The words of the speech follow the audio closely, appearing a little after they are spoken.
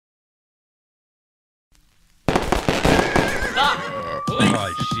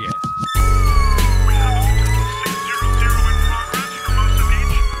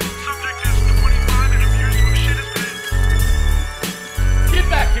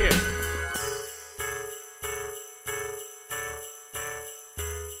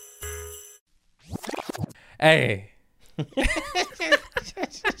Hey.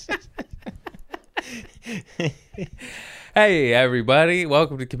 Hey, everybody.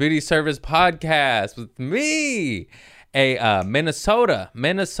 Welcome to Community Service Podcast with me, Minnesota.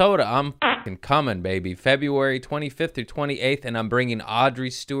 I'm fucking coming, baby. February 25th through 28th, and I'm bringing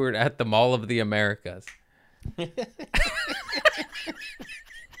Audrey Stewart at the Mall of the Americas.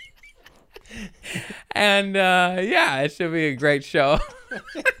 And, it should be a great show.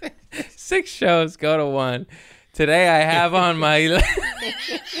 6 shows, go to 1. Today I have on my...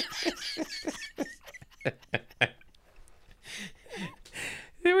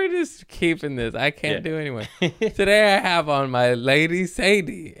 We're just keeping this. I can't do anyway. Today I have on my lady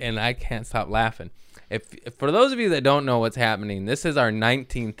Sadie, and I can't stop laughing. If for those of you that don't know what's happening, this is our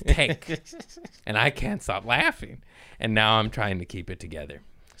 19th take, and I can't stop laughing. And now I'm trying to keep it together.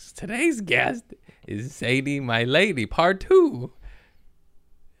 So today's guest is Sadie, my lady, part 2.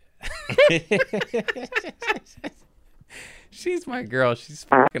 She's my girl. She's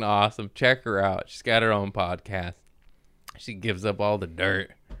fucking awesome. Check her out. She's got her own podcast. She gives up all the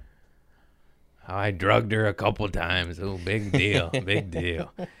dirt. I drugged her a couple times. Oh, big deal. Big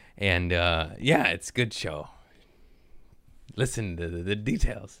deal. And, it's a good show. Listen to the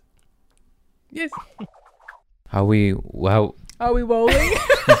details. Yes. Are we rolling?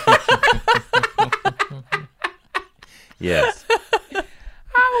 Yes.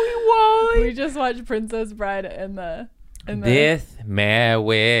 Are we rolling? We just watched Princess Bride and the This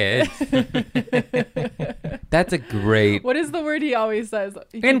marriage. That's a great. What is the word he always says?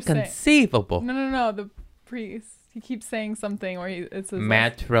 Inconceivable. No. The priest. He keeps saying something where it says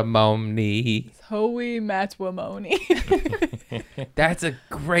matrimony. Holy matrimony. That's a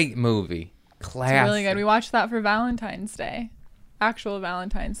great movie. Classic. It's really good. We watched that for Valentine's Day. Actual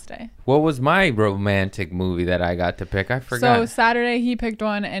Valentine's Day. What was my romantic movie that I got to pick? I forgot. So Saturday he picked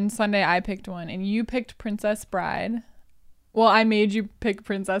one and Sunday I picked one, and you picked Princess Bride. Well, I made you pick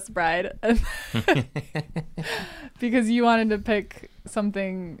Princess Bride because you wanted to pick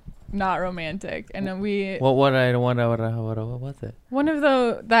something not romantic, and then we. What was it? One of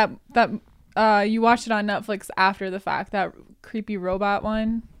the that you watched it on Netflix after the fact. That creepy robot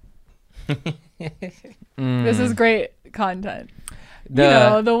one. This is great content.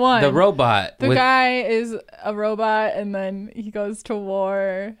 The one. The robot. The guy is a robot, and then he goes to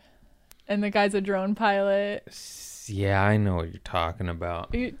war, and the guy's a drone pilot. Yeah, I know what you're talking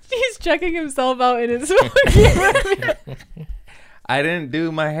about. He's checking himself out in his I didn't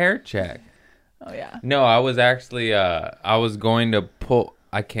do my hair check. Oh, yeah. No, I was actually, I was going to pull,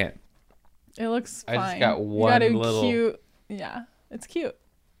 I can't. It looks fine. I just got one little. Cute, yeah, it's cute.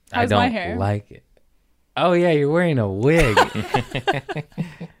 How's my hair? I don't like it. Oh, yeah, you're wearing a wig.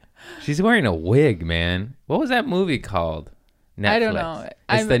 She's wearing a wig, man. What was that movie called? Netflix. I don't know.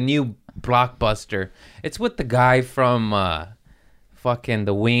 It's the new blockbuster. It's with the guy from fucking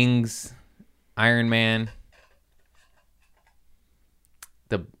The Wings, Iron Man.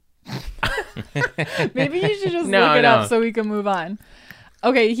 Maybe you should just look it up so we can move on.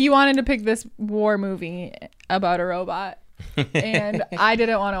 Okay, he wanted to pick this war movie about a robot. And I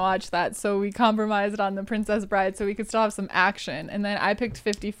didn't want to watch that, so we compromised on the Princess Bride so we could still have some action. And then I picked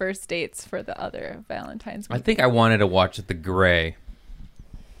 50 First Dates for the other Valentine's movie. I think I wanted to watch The Grey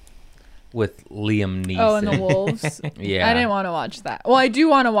with Liam Neeson. Oh, and the wolves. Yeah. I didn't want to watch that. Well, I do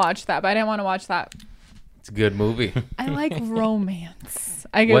want to watch that, but I didn't want to watch that. It's a good movie. I like romance.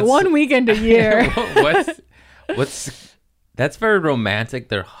 I get one weekend a year. What's that's very romantic.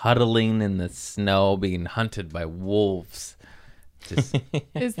 They're huddling in the snow being hunted by wolves.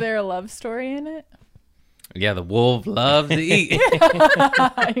 Is there a love story in it? Yeah, the wolf loves to eat.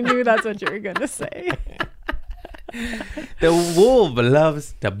 I knew that's what you were going to say. The wolf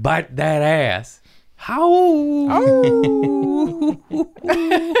loves to bite that ass. How?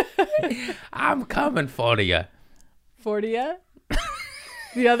 I'm coming for you. For you?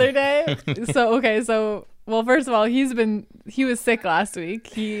 The other day? Well, first of all, he was sick last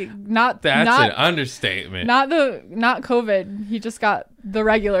week. That's an understatement. Not COVID. He just got the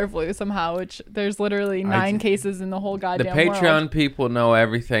regular flu somehow, which there's literally 9 cases in the whole goddamn world. The Patreon people know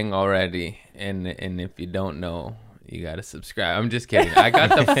everything already, and if you don't know, you gotta subscribe. I'm just kidding. I got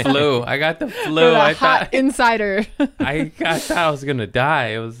the flu. I thought insider. I thought I was gonna die.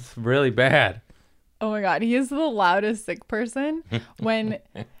 It was really bad. Oh my god, he is the loudest sick person when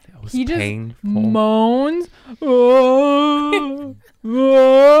he just painful. Moans. I'm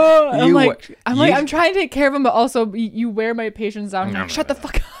trying to take care of him, but also you wear my patience down. Like, shut the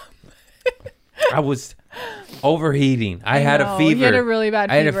fuck up. I was overheating. I had a fever. He had a really bad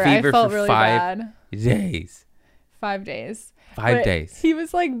fever. I felt for really 5 bad. days. 5 days. 5 days. He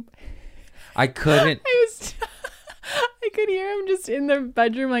was like, I couldn't. I could hear him just in the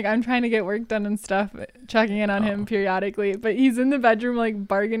bedroom, like I'm trying to get work done and stuff, checking in on him periodically. But he's in the bedroom, like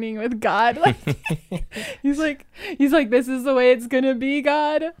bargaining with God. Like he's like, this is the way it's gonna be,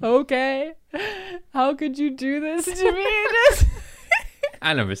 God. Okay, how could you do this to me?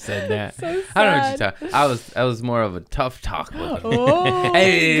 I never said that. So I don't know what you're talking. I was more of a tough talk with him. Oh,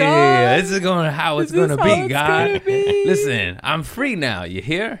 hey, God. This is how it's gonna be, God. Listen, I'm free now. You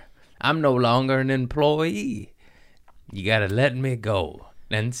hear? I'm no longer an employee. You gotta let me go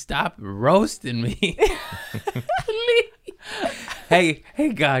and stop roasting me. hey,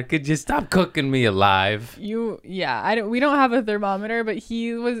 God, could you stop cooking me alive? We don't have a thermometer, but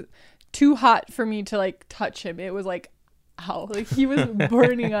he was too hot for me to like touch him. It was like, ow, like he was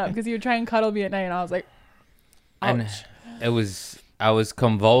burning up because he would try and cuddle me at night, and I was like, ouch. And I was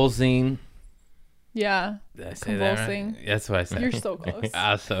convulsing. Yeah. Did I say convulsing. That right? That's what I said. You're so close.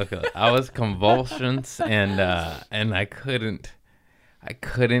 I was so close. I was convulsions and I couldn't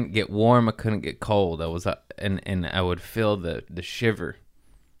get warm. I couldn't get cold. I was and I would feel the shiver.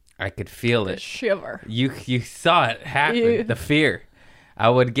 I could feel it. Shiver. You saw it happen. The fear. I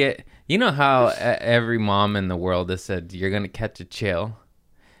would get. You know how every mom in the world has said you're gonna catch a chill.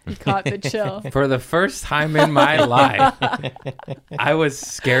 You caught the chill. For the first time in my life, I was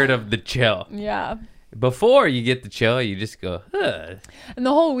scared of the chill. Yeah. Before you get the chill, you just go, huh. And the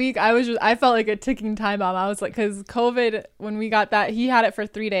whole week, I felt like a ticking time bomb. I was like, because COVID, when we got that, he had it for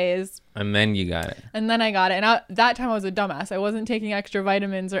 3 days. And then you got it. And then I got it. And that time I was a dumbass. I wasn't taking extra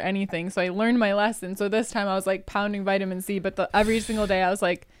vitamins or anything. So I learned my lesson. So this time I was like pounding vitamin C. But every single day I was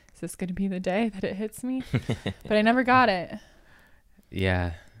like, is this going to be the day that it hits me? But I never got it.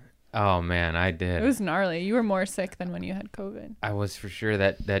 Yeah. Oh man, I did. It was gnarly. You were more sick than when you had COVID. I was for sure.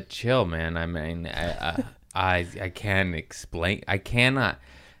 That chill, man. I mean, I can't explain. I cannot.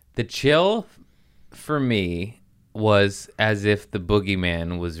 The chill for me was as if the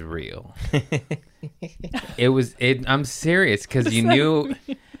boogeyman was real. I'm serious because you knew.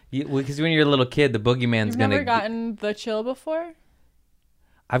 Because when you're a little kid, the boogeyman's gonna. You've never gotten the chill before?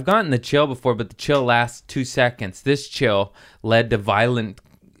 I've gotten the chill before, but the chill lasts 2 seconds. This chill led to violent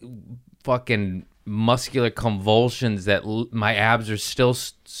fucking muscular convulsions that my abs are still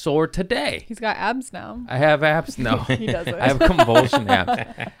sore today. He's got abs now. I have abs. No, he doesn't. I have convulsion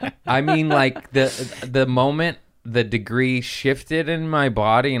abs. I mean, like the moment the degree shifted in my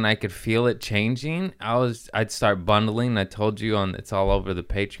body and I could feel it changing, I'd start bundling. I told you it's all over the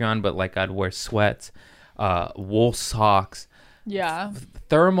Patreon, but like I'd wear sweats, wool socks,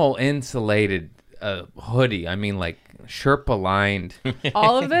 thermal insulated hoodie. I mean, like Sherpa lined.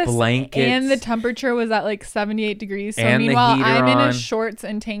 All of this blankets, and the temperature was at like 78 degrees. So and meanwhile, I'm in a shorts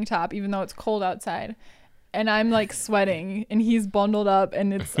and tank top, even though it's cold outside, and I'm like sweating, and he's bundled up,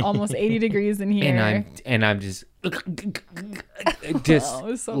 and it's almost 80 degrees in here. And I'm just so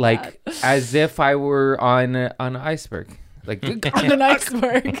like bad. As if I were on an iceberg, like on an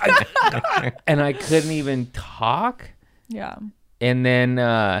iceberg, and I couldn't even talk. Yeah. And then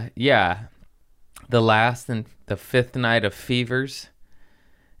the last and the 5th night of fevers.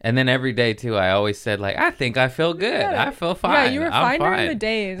 And then every day too, I always said like, I think I feel good. Yeah. I feel fine. Yeah, you were I'm fine during the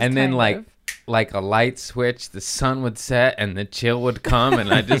days. And then like a light switch, the sun would set and the chill would come,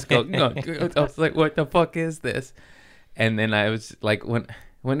 and I just go, no. I was like, what the fuck is this? And then I was like,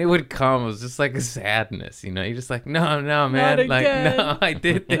 when it would come, it was just like a sadness, you know? You're just like, no, man. Like, no, I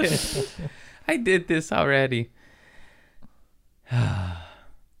did this. I did this already.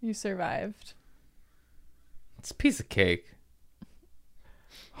 You survived. It's a piece of cake.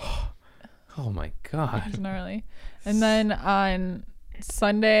 Oh my God. It's gnarly. And then on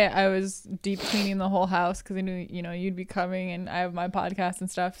Sunday, I was deep cleaning the whole house because I knew, you'd be coming, and I have my podcast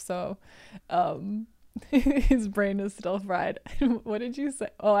and stuff. So his brain is still fried. What did you say?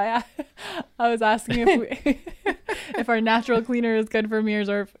 Oh, I was asking if our natural cleaner is good for mirrors,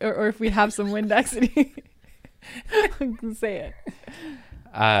 or if we have some Windex. Say it.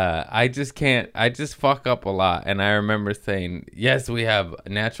 I just can't. I just fuck up a lot, and I remember saying, yes, we have a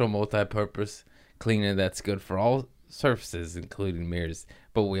natural multi-purpose cleaner that's good for all surfaces, including mirrors,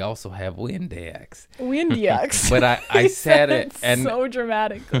 but we also have Windex. But I said it and so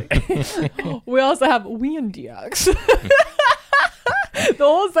dramatically. We also have Windex. The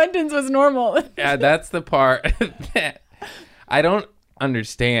whole sentence was normal. Yeah, that's the part that I don't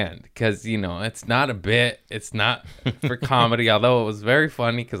understand, because it's not a bit, it's not for comedy, although it was very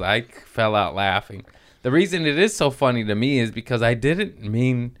funny because I fell out laughing. The reason it is so funny to me is because I didn't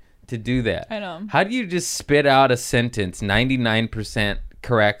mean to do that. I know. How do you just spit out a sentence 99%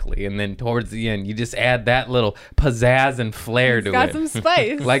 correctly, and then towards the end you just add that little pizzazz and flair to it. Got some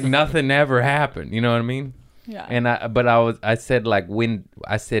spice. Like nothing ever happened. You know what I mean? Yeah. And I said like Windex.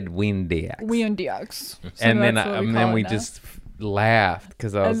 Windex. And then we just laughed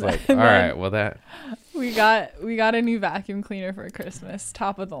because I was like, all right, well that. We got a new vacuum cleaner for Christmas,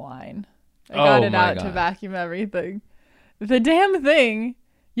 top of the line. I got it out to vacuum everything. The damn thing,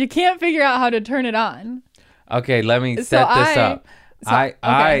 you can't figure out how to turn it on. Okay, let me set this up.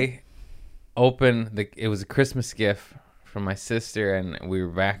 I opened it was a Christmas gift from my sister, and we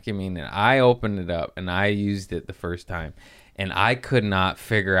were vacuuming, and I opened it up and I used it the first time, and I could not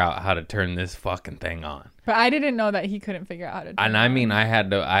figure out how to turn this fucking thing on. But I didn't know that he couldn't figure out how to turn and it I on. mean I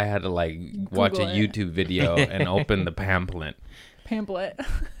had to like watch a YouTube video and open the pamphlet. Pamphlet.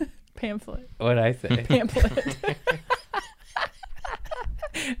 What'd I say? Pamphlet.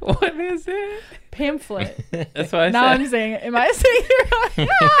 What is it? Pamphlet. That's what I said. Now I'm saying it. Am I saying it right?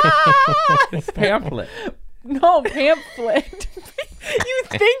 It's pamphlet. No, pamphlet. You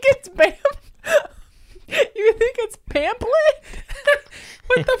think it's You think it's pamphlet?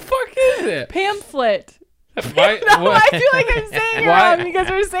 What the fuck is it? Pamphlet. Why, I feel like I'm saying it wrong because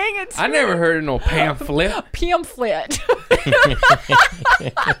we're saying it too. I never heard of no pamphlet. Pamphlet.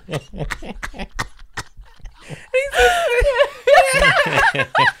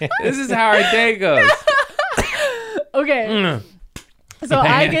 This is how our day goes. Okay. So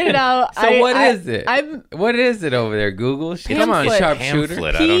I get it out. So what is it? What is it over there, Google? Come on, sharpshooter.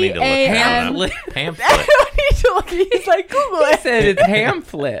 Pamphlet. I don't need to look at it. Pamphlet. I don't need to look. He's like, Google it. He said it's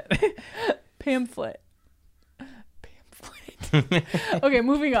pamphlet. Pamphlet. Okay,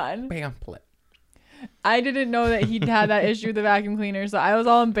 moving on. Pamphlet. I didn't know that he'd had that issue with the vacuum cleaner, so I was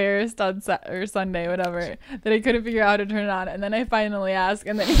all embarrassed on Sunday, whatever, that I couldn't figure out how to turn it on. And then I finally asked,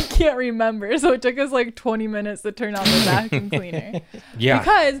 and then he can't remember. So it took us like 20 minutes to turn on the vacuum cleaner. Yeah.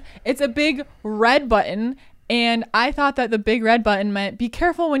 Because it's a big red button, and I thought that the big red button meant be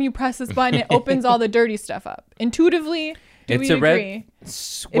careful when you press this button. It opens all the dirty stuff up. Intuitively, do we agree?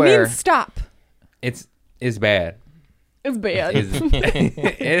 It means stop. It's bad. It's bad.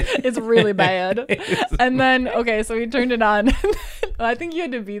 It's really bad. And then, okay, so we turned it on. I think you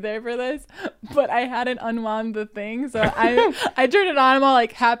had to be there for this, but I hadn't unwound the thing. So I turned it on. I'm all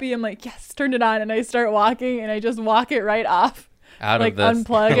like happy. I'm like, yes, turned it on. And I start walking, and I just walk it right off. Like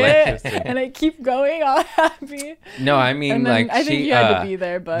unplug it. And I keep going all happy. No, I mean, like, I think you had to be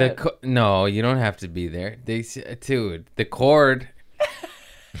there, but. No, you don't have to be there. Dude, the cord.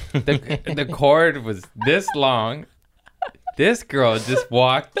 The cord was this long. This girl just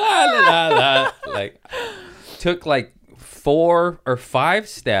walked, like, took like 4 or 5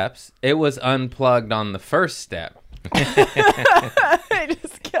 steps. It was unplugged on the first step. I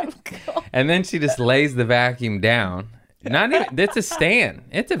just kept going. And then she just lays the vacuum down. Not even, it's a stand.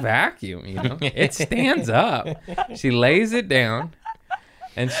 It's a vacuum, you know. It stands up. She lays it down,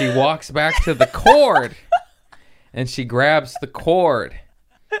 and she walks back to the cord, and she grabs the cord.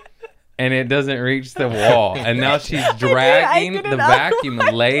 And it doesn't reach the wall. And now she's dragging the vacuum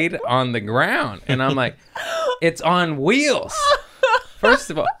laid on the ground. And I'm like, it's on wheels.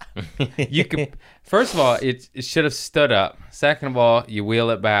 First of all, it should have stood up. Second of all, you wheel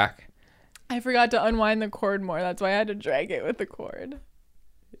it back. I forgot to unwind the cord more. That's why I had to drag it with the cord.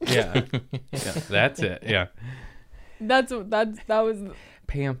 Yeah. That's it. Yeah. That was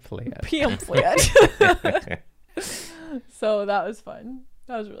pamphlet. So that was fun.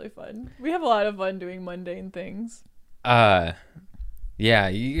 That was really fun. We have a lot of fun doing mundane things. Yeah,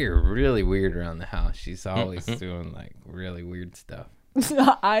 you're really weird around the house. She's always doing like really weird stuff.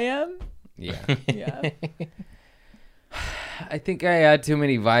 I am? Yeah. Yeah. I think I had too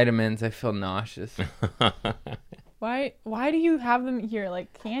many vitamins. I feel nauseous. Why do you have them here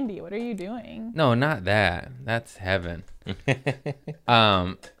like candy? What are you doing? No, not that. That's heaven.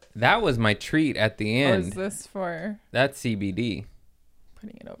 That was my treat at the end. Or is this for? That's CBD.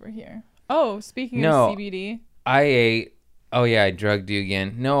 Putting it over here. Oh, speaking of CBD. I ate. Oh yeah, I drugged you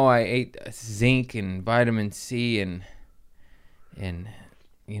again. No, I ate zinc and vitamin C and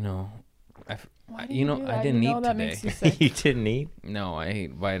you know, I didn't eat today. You didn't eat? No, I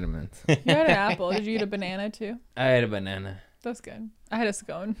ate vitamins. You had an apple. Did you eat a banana too? I had a banana. That's good. I had a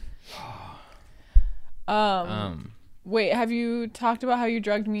scone. Wait, have you talked about how you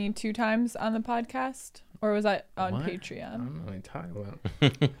drugged me 2 times on the podcast? Or was that on Patreon? I don't know what you're talking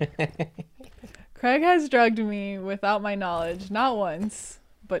about. Craig has drugged me without my knowledge, not once,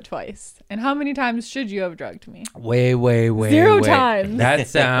 but twice. And how many times should you have drugged me? Way. 0 times. That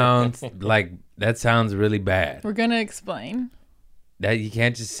sounds really bad. We're gonna explain. That you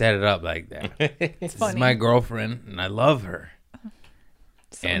can't just set it up like that. It's funny. This is my girlfriend, and I love her.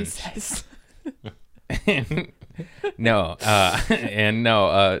 So he says. No,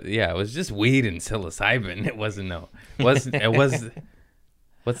 it was just weed and psilocybin. It wasn't what's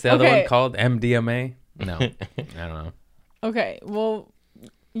the other one called? MDMA? No, I don't know. Okay, well,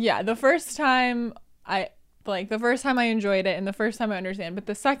 yeah, the first time I enjoyed it and the first time I understand, but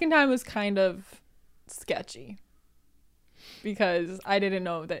the second time was kind of sketchy because I didn't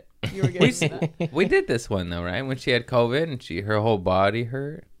know that you were getting that. We did this one though, right? When she had COVID and her whole body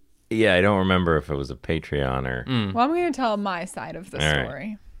hurt. Yeah, I don't remember if it was a Patreon or... Well, I'm going to tell my side of the story.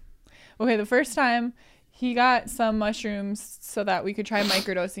 Right. Okay, the first time, he got some mushrooms so that we could try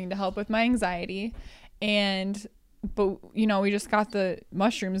microdosing to help with my anxiety. But, we just got the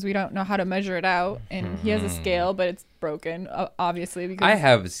mushrooms. We don't know how to measure it out. And he has a scale, but it's broken, obviously. Because I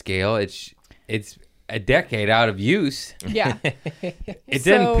have a scale. It's a decade out of use. Yeah. It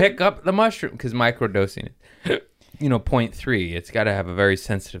didn't pick up the mushroom because microdosing... 0.3. It's got to have a very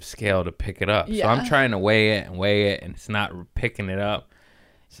sensitive scale to pick it up. Yeah. So I'm trying to weigh it, and it's not picking it up.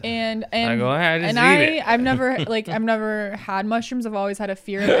 So and I go, I've never had mushrooms. I've always had a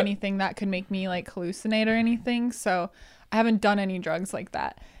fear of anything that could make me like hallucinate or anything. So I haven't done any drugs like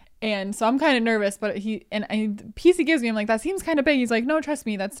that. And so I'm kind of nervous, but the piece he gives me, I'm like, that seems kind of big. He's like, no, trust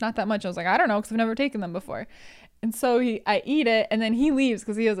me, that's not that much. I was like, I don't know, because I've never taken them before. And so I eat it, and then he leaves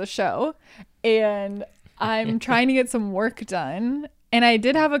because he has a show. And I'm trying to get some work done, and I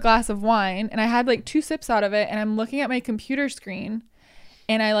did have a glass of wine, and I had like 2 sips out of it, and I'm looking at my computer screen,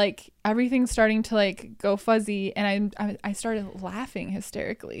 and everything's starting to go fuzzy, and I started laughing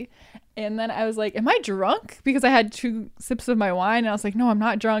hysterically, and then I was like, am I drunk? Because I had 2 sips of my wine, and I was like, no, I'm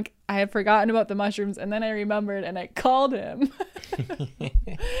not drunk. I had forgotten about the mushrooms, and then I remembered, and I called him,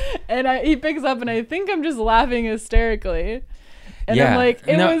 and he picks up, and I think I'm just laughing hysterically. And I'm like,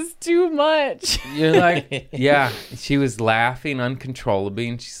 it was too much. You're like, yeah. She was laughing uncontrollably,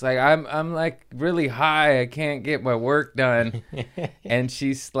 and she's like, I'm like really high. I can't get my work done. And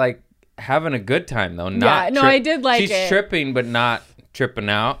she's like having a good time though. I did like she's it. She's tripping, but not tripping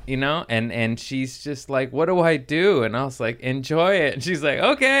out, And she's just like, what do I do? And I was like, enjoy it. And she's like,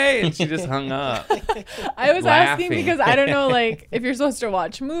 okay. And she just hung up. I was asking because I don't know, if you're supposed to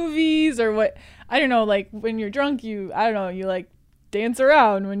watch movies or what. I don't know, when you're drunk, you dance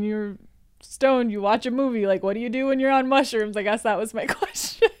around. When you're stoned, you watch a movie. What do you do when you're on mushrooms? I guess that was my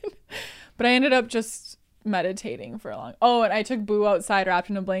question. But I ended up just meditating for a long. Oh, and I took Boo outside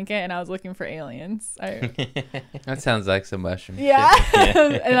wrapped in a blanket, and I was looking for aliens. That sounds like some mushrooms. Yeah.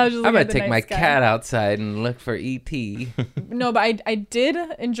 And I was just. I'm gonna take my cat outside and look for ET. No, but I did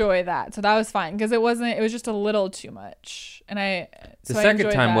enjoy that, so that was fine because it was just a little too much, and the second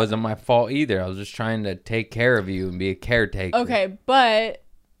time wasn't my fault either. I was just trying to take care of you and be a caretaker. Okay, but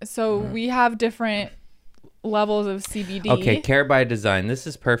so we have different levels of CBD. Okay, Care by Design. This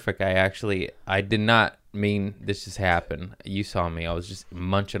is perfect. I did not mean this just happened. You saw me. I was just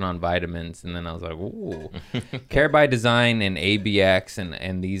munching on vitamins, and then I was like, ooh. Care by Design and ABX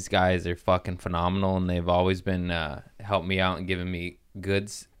and these guys are fucking phenomenal, and they've always been helping me out and giving me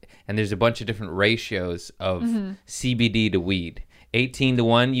goods. And there's a bunch of different ratios of CBD to weed.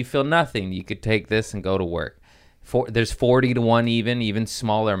 18-1, you feel nothing. You could take this and go to work. There's 40-1 even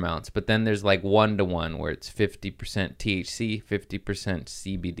smaller amounts. But then there's 1-1 where it's 50% THC, 50%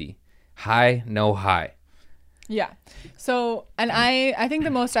 CBD. High, no high. Yeah. So, and I think the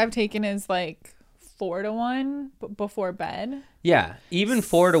most I've taken is 4-1 before bed. Yeah. Even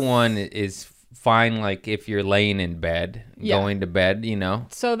 4-1 is fine, if you're laying in bed, going to bed,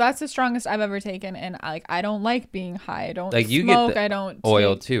 So that's the strongest I've ever taken, and I don't like being high. I don't you smoke. I don't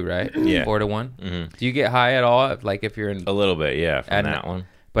oil too, right? Yeah. 4-1. Mm-hmm. Do you get high at all? If you're in a little bit, yeah, from that one.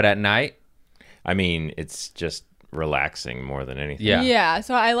 But at night, I mean, it's just relaxing more than anything. Yeah. Yeah.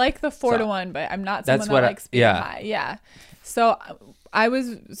 So I like the 4-1, but I'm not someone that likes being high. Yeah. So I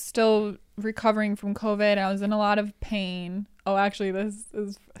was still recovering from COVID, and I was in a lot of pain. Oh, actually, this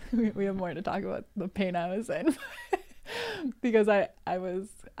is we have more to talk about the pain I was in because I was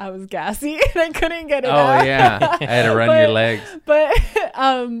gassy and I couldn't get it out. Oh yeah, I had to run your legs. But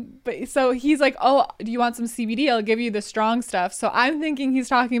so he's like, oh, do you want some CBD? I'll give you the strong stuff. So I'm thinking he's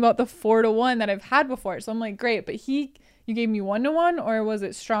talking about the 4-1 that I've had before. So I'm like, great, but you gave me 1-1, or was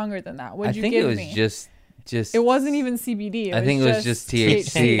it stronger than that? What'd you give me? I think it was just it wasn't even CBD. I think it was just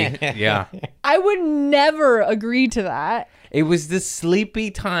THC. Yeah. I would never agree to that. It was the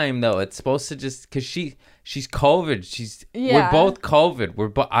sleepy time though. It's supposed to just because she's COVID. We're both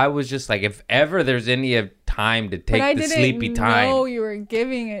COVID. I was just like, if ever there's any time to take the sleepy time. I didn't know you were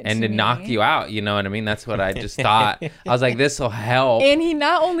giving it and to to me. knock you out. You know what I mean? That's what I just thought. I was like, this will help. And he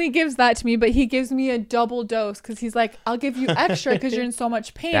not only gives that to me, but he gives me a double dose because he's like, I'll give you extra because you're in so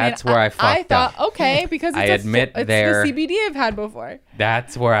much pain. That's where I fucked up. Okay, because it's it's the CBD I've had before.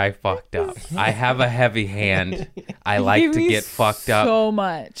 That's where I fucked up. I have a heavy hand. I like to get fucked up so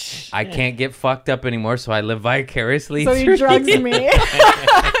much. I can't get fucked up anymore, so I live vicariously. So he drugs me.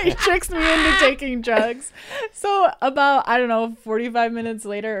 He tricks me into taking drugs. So about, I don't know, 45 minutes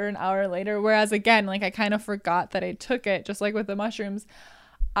later or an hour later, whereas again, like I kind of forgot that I took it, just like with the mushrooms.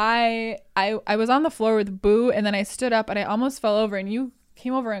 I was on the floor with Boo, and then I stood up and I almost fell over, and you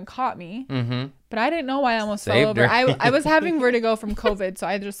came over and caught me. Mm-hmm. But I didn't know why I almost fell over. I was having vertigo from COVID, so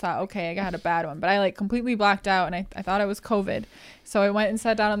I just thought, okay, I had a bad one. But I like completely blacked out, and I thought it was COVID. So I went and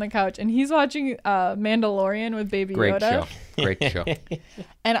sat down on the couch, and he's watching Mandalorian with Baby Yoda. Great show.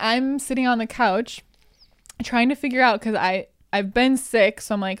 And I'm sitting on the couch trying to figure out, because I've been sick,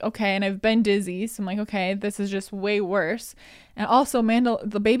 so I'm like, okay, and I've been dizzy, so I'm like, okay, this is just way worse. And also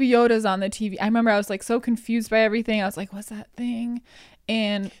the Baby Yoda's on the TV. I remember I was like so confused by everything. I was like, what's that thing?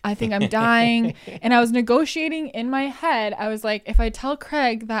 And I think I'm dying. And I was negotiating in my head. I was like, if I tell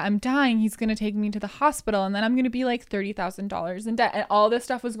Craig that I'm dying, he's going to take me to the hospital, and then I'm going to be like $30,000 in debt. And all this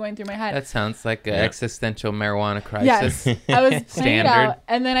stuff was going through my head. That sounds like an existential marijuana crisis. Yes. I was playing it out.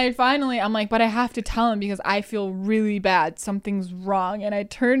 And then I'm like, but I have to tell him because I feel really bad. Something's wrong. And I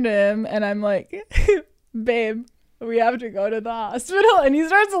turned to him and I'm like, babe, we have to go to the hospital. And he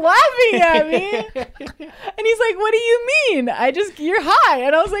starts laughing at me. And he's like, what do you mean? You're high.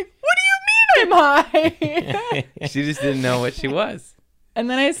 And I was like, what do you mean I'm high? She just didn't know what she was. And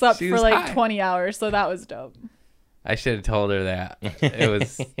then I slept for like high. 20 hours. So that was dope. I should have told her that. It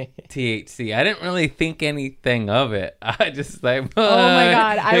was THC. I didn't really think anything of it. I just like, oh my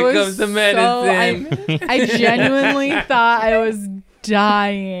God. Here comes the medicine. I genuinely thought I was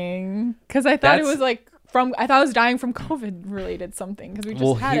dying. Because I thought it was like, I thought I was dying from COVID related something because we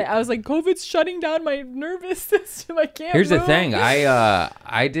just had it. I was like, COVID's shutting down my nervous system. I can't move. The thing.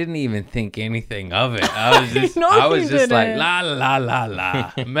 I didn't even think anything of it. I was just like, la, la, la,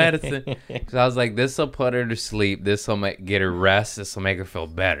 la. Medicine. Because I was like, this will put her to sleep. This will get her rest. This will make her feel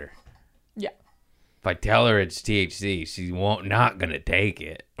better. Yeah. If I tell her it's THC, she not going to take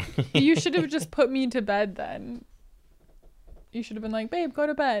it. You should have just put me to bed then. You should have been like, babe, go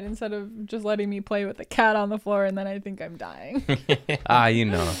to bed, instead of just letting me play with the cat on the floor, and then I think I'm dying.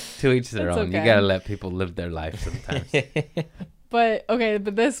 To each their own. Okay. You gotta let people live their life sometimes. But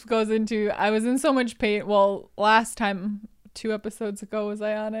this goes into, I was in so much pain. Well, last time, 2 episodes ago, was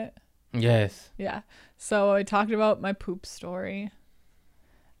I on it? Yes. Yeah. So I talked about my poop story.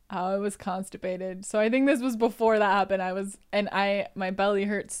 How I was constipated. So I think this was before that happened. My belly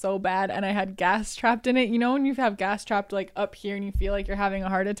hurt so bad, and I had gas trapped in it. You know when you have gas trapped like up here and you feel like you're having a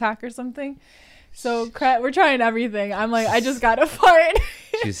heart attack or something? So we're trying everything. I'm like, I just got to fart.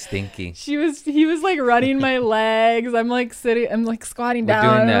 She's stinky. He was like running my legs. I'm like squatting down.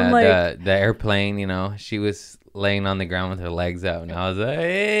 We're doing I'm like, the airplane, you know. She was laying on the ground with her legs out, and I was like,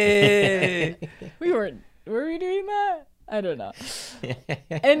 hey. Were we doing that? I don't know.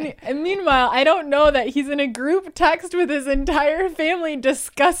 And meanwhile, I don't know that he's in a group text with his entire family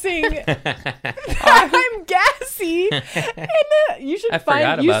discussing that I'm gassy. And you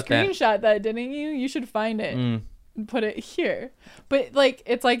screenshot that, didn't you? You should find it and put it here. But like,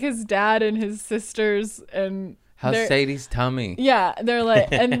 it's like his dad and his sisters and how's Sadie's tummy? Yeah, they're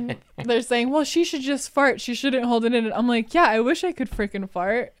like, and they're saying, well, she should just fart. She shouldn't hold it in. And I'm like, yeah, I wish I could freaking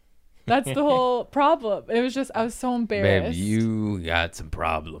fart. That's the whole problem. It was just, I was so embarrassed. Babe, you got some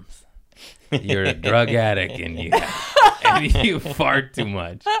problems. You're a drug addict and you fart too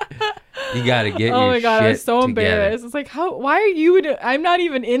much. You got to get your shit Oh my God, I was so together. embarrassed. It's like, why are you, I'm not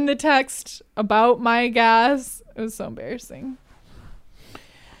even in the text about my gas. It was so embarrassing.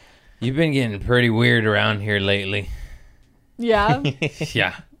 You've been getting pretty weird around here lately. Yeah?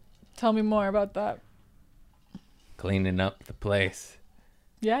 Yeah. Tell me more about that. Cleaning up the place.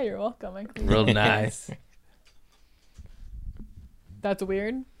 Yeah, you're welcome. Real nice. That's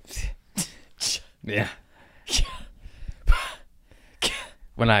weird. Yeah.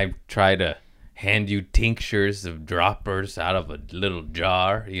 When I try to hand you tinctures of droppers out of a little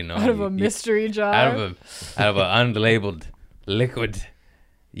jar, you know. Out of a mystery jar. Out of an unlabeled liquid.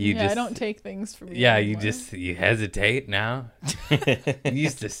 I don't take things from you. Yeah, anymore. you hesitate now. You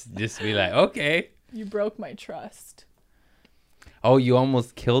used to just be like, okay. You broke my trust. Oh, you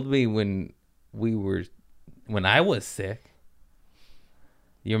almost killed me when I was sick.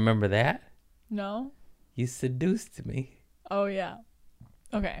 You remember that? No. You seduced me. Oh, yeah.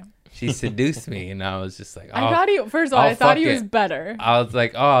 Okay. She seduced me, and I was just like, oh, I thought he was better. I was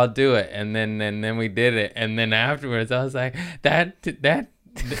like, oh, I'll do it, and then we did it, and then afterwards I was like, that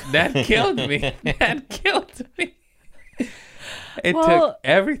killed me. That killed me. It took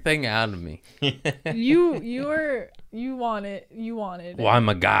everything out of me. You wanted it. Well, I'm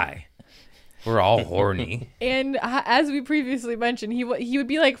a guy. We're all horny. And as we previously mentioned, he would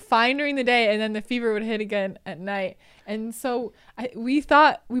be like fine during the day, and then the fever would hit again at night. And so we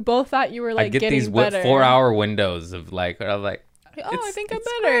both thought you were like getting better. I get these 4-hour windows of like, I'm like, I think I'm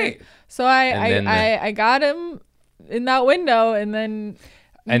better. Great. So I got him in that window, and then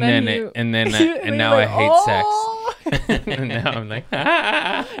now I hate sex. And now I'm like,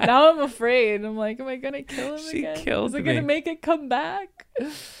 now I'm afraid. I'm like, am I gonna kill him again? She killed me. Is it gonna make it come back?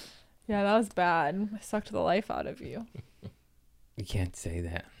 Yeah, that was bad. I sucked the life out of you. You can't say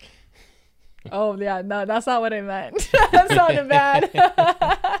that. Oh yeah, no, that's not what I meant. That sounded bad.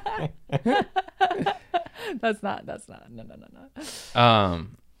 That's not. No.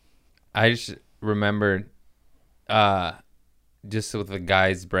 I just remembered, just with the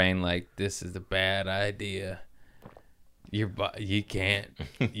guy's brain, like, this is a bad idea. You can't.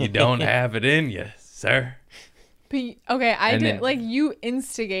 You don't have it in you, sir. Okay, you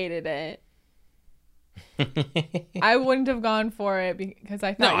instigated it. I wouldn't have gone for it because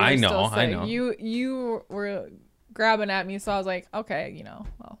I thought I know. You were grabbing at me, so I was like, okay,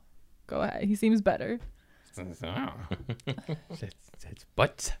 well, go ahead. He seems better. It's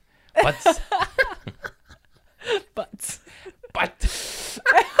butts.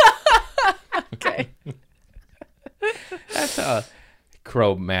 Okay. That's a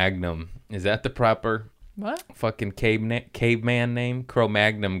Cro-Magnon. Is that the proper what fucking caveman name?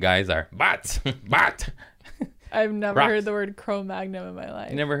 Cro-Magnon guys are bots. Bot. I've never heard the word Cro-Magnon in my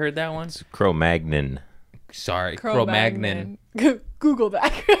life. You never heard that one? It's Cro-Magnon. Sorry, Cro-Magnon. Google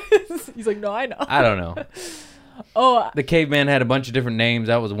that. He's like, no, I know. I don't know. Oh, the caveman had a bunch of different names.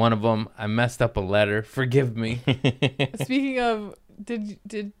 That was one of them. I messed up a letter. Forgive me. Speaking of,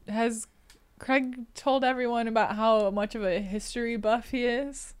 has Craig told everyone about how much of a history buff he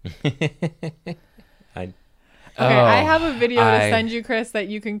is? I have a video to send you, Chris, that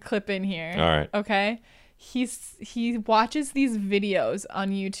you can clip in here. All right. Okay. He watches these videos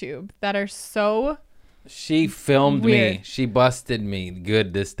on YouTube that are so She filmed weird. me. She busted me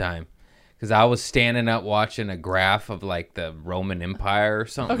good this time. Because I was standing up watching a graph of like the Roman Empire or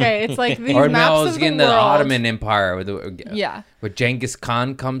something. Okay, it's like these or maps no, I was of the getting world. the Ottoman Empire. Where Genghis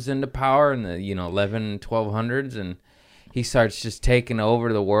Khan comes into power in the 11 and 1200s, and he starts just taking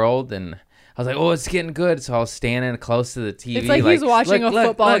over the world. And I was like, oh, it's getting good. So I was standing close to the TV. It's like he's watching a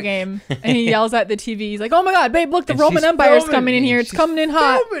football game, and he yells at the TV. He's like, oh my God, babe, look, the Roman Empire's coming in here. It's coming in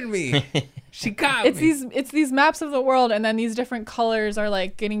hot. Filming me. She got me. It's these maps of the world, and then these different colors are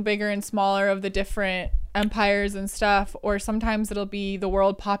like getting bigger and smaller of the different empires and stuff. Or sometimes it'll be the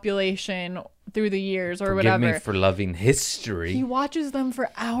world population through the years or whatever. Forgive me for loving history. He watches them for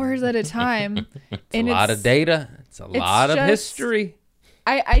hours at a time. It's a lot of data. It's a lot of history.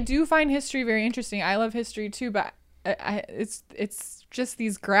 I do find history very interesting. I love history too, but it's just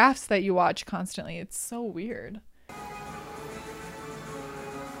these graphs that you watch constantly. It's so weird.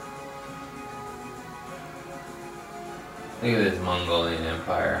 Look at this Mongolian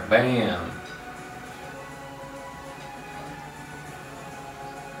Empire. Bam.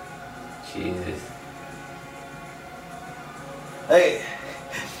 Jesus. Hey.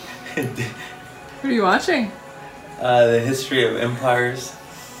 What are you watching? The history of empires,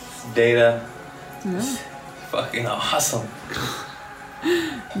 data. Yeah. It's fucking awesome.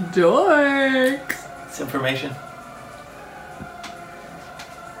 Dork. It's information.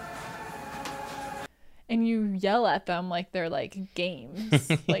 And you yell at them like they're like games.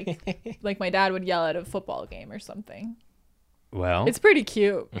 like my dad would yell at a football game or something. Well, it's pretty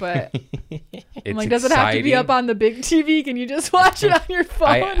cute, but I'm like, does it have to be up on the big TV? Can you just watch it on your phone?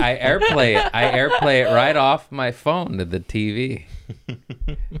 I airplay it. I airplay it right off my phone to the TV.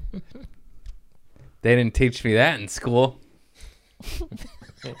 They didn't teach me that in school.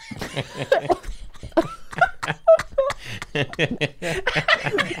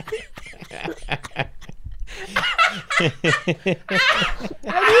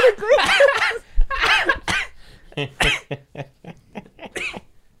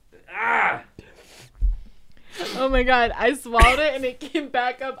 Oh my God, I swallowed it and it came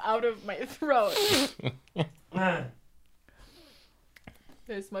back up out of my throat. Did I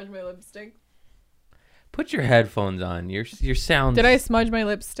smudge my lipstick? Put your headphones on. Your sound. Did I smudge my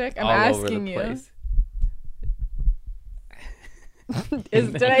lipstick? I'm all asking over the you. Place.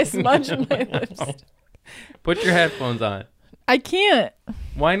 Did I smudge my lipstick? Put your headphones on. I can't.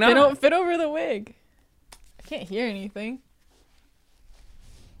 Why not? They don't fit over the wig. I can't hear anything.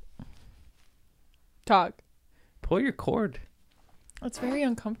 Talk. Pull your cord. It's very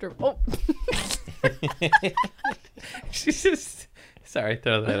uncomfortable. Oh. She's just... Sorry,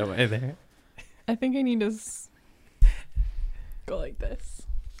 throw that away there. I think I need to go like this.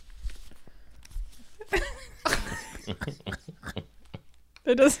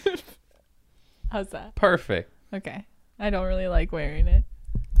 It doesn't... How's that? Perfect. Okay. I don't really like wearing it.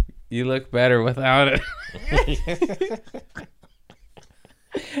 You look better without it.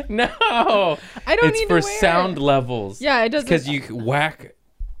 No. I don't it's need for to wear sound it. levels. Yeah, it doesn't. Because you whack.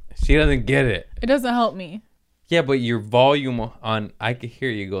 She doesn't get it. It doesn't help me. Yeah, but your volume on I could hear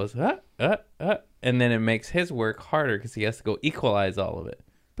you goes and then it makes his work harder because he has to go equalize all of it.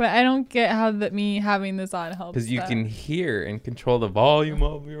 But I don't get how that me having this on helps. Because you can hear and control the volume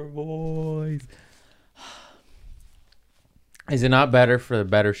of your voice. Is it not better for the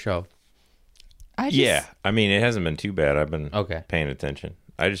better show? Yeah, I mean, it hasn't been too bad. I've been Okay. paying attention.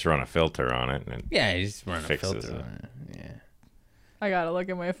 I just run a filter on it. And Yeah, you just run a fixes filter it. on it. Yeah. I gotta look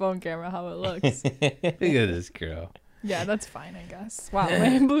at my phone camera how it looks. Look at this girl. Yeah, that's fine, I guess. Wow,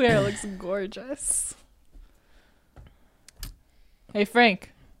 my blue hair looks gorgeous. Hey,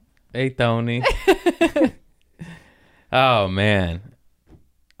 Frank. Hey, Tony. Oh man,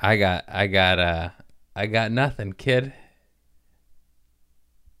 I got nothing, kid.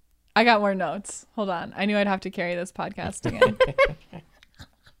 I got more notes. Hold on. I knew I'd have to carry this podcast again.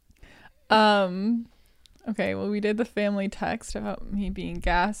 Okay, well, we did the family text about me being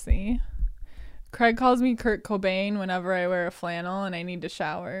gassy. Craig calls me Kurt Cobain whenever I wear a flannel and I need to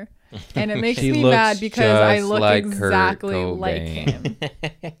shower. And it makes She me looks mad because I just look like Kurt exactly like Cobain.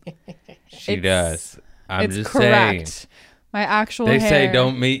 him. She It's- does. I'm it's just correct. saying. My actual They hair. say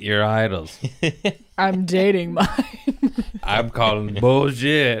don't meet your idols. I'm dating mine. I'm calling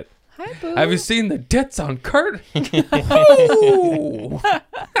bullshit. Hi, boo. Have you seen the tits on Kurt? Oh!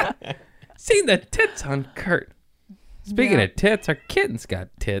 Seen the tits on Kurt. Speaking Yeah. of tits, our kitten's got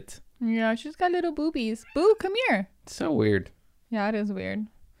tits. Yeah, she's got little boobies. Boo, come here. It's so weird. Yeah, it is weird.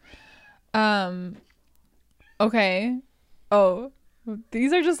 Okay. Oh,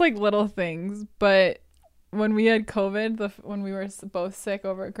 these are just like little things, but when we had COVID, when we were both sick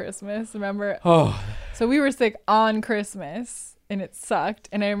over Christmas, remember? Oh, So we were sick on Christmas and it sucked.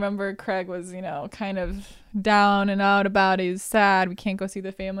 And I remember Craig was, kind of down and out about it. He was sad. We can't go see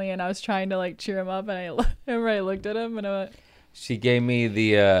the family. And I was trying to like cheer him up. And I remember I looked at him and I went, she gave me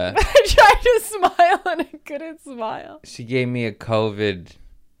the I tried to smile and I couldn't smile. she gave me a COVID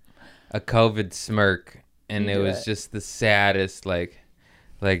smirk, and You it do was it. just the saddest, like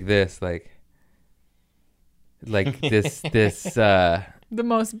this, like this The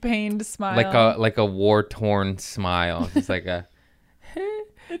most pained smile. like a war torn smile. It's like a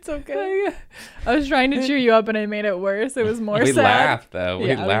It's okay. I was trying to cheer you up and I made it worse. It was more we sad. laughed though. We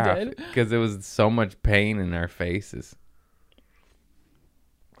Yeah, we laughed did. because it was so much pain in our faces.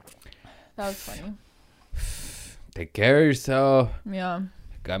 That was funny. Take care of yourself. Yeah.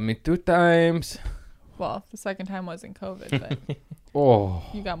 Got me 2 times. Well, the second time wasn't COVID, but Oh,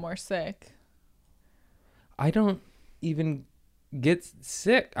 you got more sick. I don't even get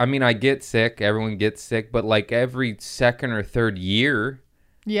sick. I mean, I get sick. Everyone gets sick, but like every second or third year.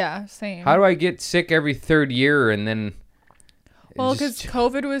 Yeah, same. How do I get sick every third year and then? Well, just-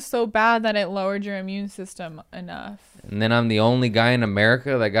 because COVID was so bad that it lowered your immune system enough. and then I'm the only guy in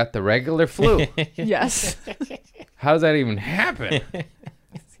America that got the regular flu. Yes. How does that even happen?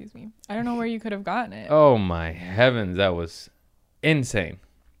 Excuse me. I don't know where you could have gotten it. Oh my heavens, that was insane.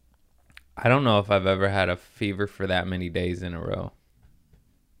 I don't know if I've ever had a fever for that many days in a row.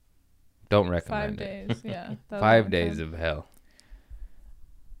 Don't 5 recommend days. it. Yeah. that was a 5 long days time. of hell.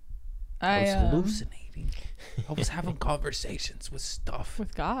 I I was hallucinating. I was having conversations with stuff.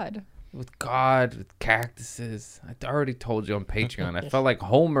 with God. With God, with cactuses. I already told you on Patreon. I felt like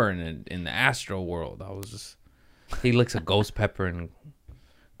Homer in the Astro world. I was just... He licks a ghost pepper and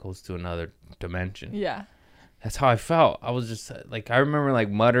goes to another dimension. Yeah. That's how I felt. I was just like, I remember like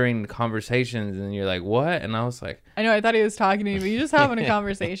muttering conversations, and you're like, what? And I was like, I know. I thought he was talking to you, but you just having a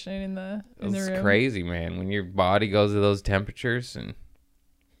conversation in the it's room. crazy, man. When your body goes to those temperatures, and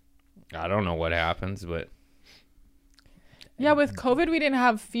I don't know what happens, but Yeah, with COVID, we didn't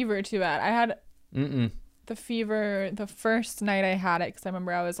have fever too bad. I had the fever the first night I had it because I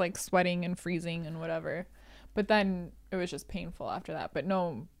remember I was like sweating and freezing and whatever. But then it was just painful after that. But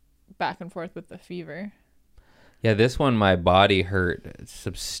no back and forth with the fever. Yeah, this one, my body hurt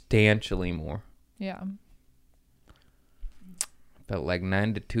substantially more. Yeah. Felt like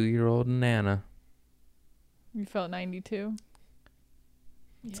 92-year-old Nana. You felt 92?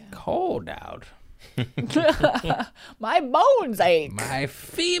 It's cold out. My bones ache. My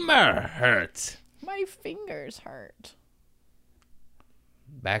femur hurts. My fingers hurt.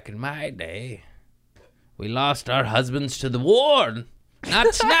 Back in my day, we lost our husbands to the war, not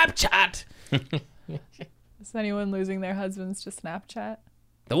Snapchat. Is anyone losing their husbands to Snapchat?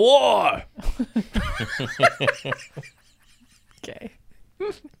 The war. Okay.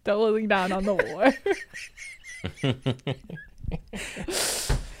 Doubling down on the war.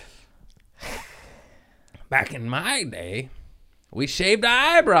 Back in my day, we shaved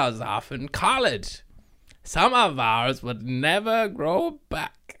our eyebrows off in college. Some of ours would never grow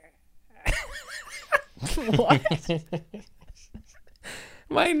back. What?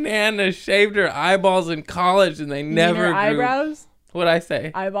 My Nana shaved her eyeballs in college and they never grew. Eyebrows? What'd I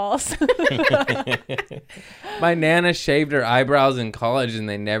say? Eyeballs. My Nana shaved her eyebrows in college and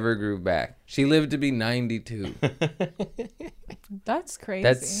they never grew back. She lived to be 92. That's crazy.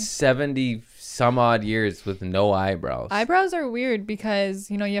 That's 70 some odd years with no eyebrows. Eyebrows are weird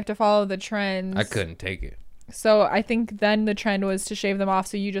because, you have to follow the trends. I couldn't take it. So I think then the trend was to shave them off.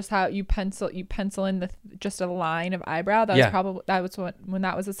 So you just you pencil in just a line of eyebrow. That was when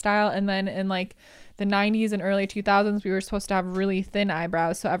that was a style. And then in like the 90s and early 2000s, we were supposed to have really thin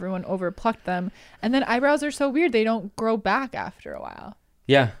eyebrows. So everyone overplucked them. And then eyebrows are so weird. They don't grow back after a while.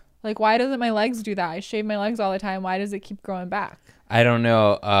 Yeah. Like, why doesn't my legs do that? I shave my legs all the time. Why does it keep growing back? I don't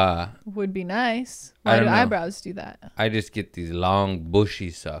know. Would be nice. Why do eyebrows do that? I just get these long,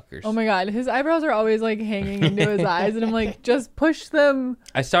 bushy suckers. Oh my God. His eyebrows are always like hanging into his eyes. And I'm like, just push them.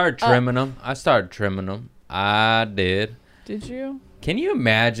 I started trimming them. I did. Did you? Can you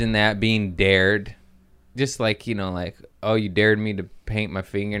imagine that being dared? Just like, oh, you dared me to paint my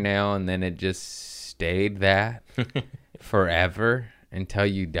fingernail and then it just stayed that forever until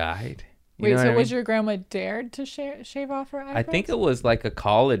you died. Wait, so was your grandma dared to shave off her eyebrows? I think it was like a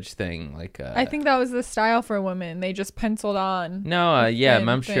college thing. I think that was the style for women. They just penciled on. No,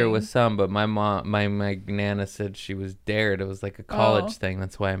 I'm sure it was some, but my mom, my Nana said she was dared. It was like a college thing.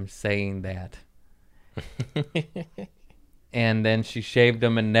 That's why I'm saying that. And then she shaved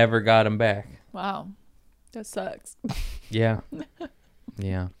them and never got them back. Wow. That sucks. Yeah.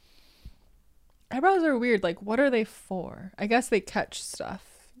 Yeah. Eyebrows are weird. Like, what are they for? I guess they catch stuff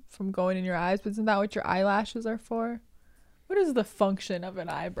from going in your eyes, but isn't that what your eyelashes are for? What is the function of an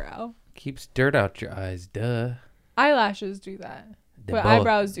eyebrow? Keeps dirt out your eyes, duh. Eyelashes do that. But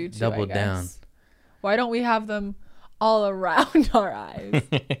eyebrows do too, double I guess. down. Why don't we have them all around our eyes?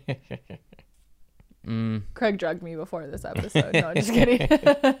 Craig drugged me before this episode. No, I'm just kidding.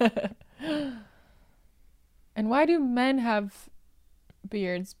 And why do men have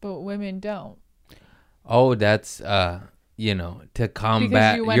beards but women don't? Oh, that's to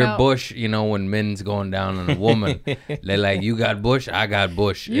combat your bush, when men's going down on a woman. They're like, you got bush, I got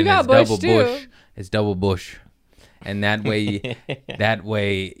bush. You got bush double too. Bush. It's double bush. And that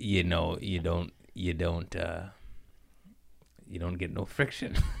way you don't get no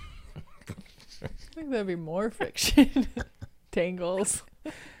friction. I think there'd be more friction. Tangles.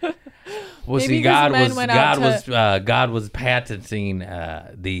 Well, maybe see, God was patenting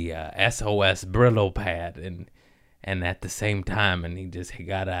the SOS Brillo pad, and at the same time, and he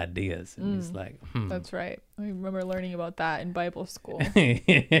got ideas, and he's like, That's right. I remember learning about that in Bible school.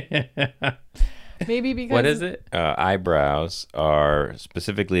 Maybe because what is it? Eyebrows are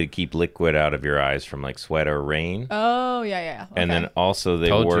specifically to keep liquid out of your eyes from like sweat or rain. Oh yeah. Okay. And then also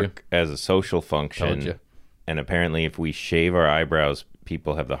they work as a social function. And apparently, if we shave our eyebrows,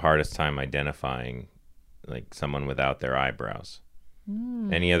 people have the hardest time identifying like someone without their eyebrows.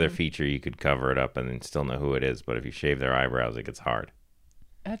 Any other feature you could cover it up and then still know who it is, but if you shave their eyebrows, it gets hard.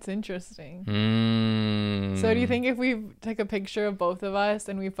 That's interesting. So do you think if we took a picture of both of us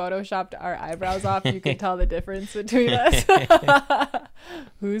and we photoshopped our eyebrows off, you could tell the difference between us?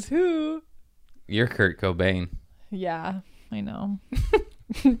 Who's who? You're Kurt Cobain. Yeah, I know.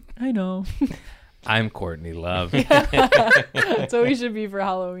 I know. I'm Courtney Love. So we should be for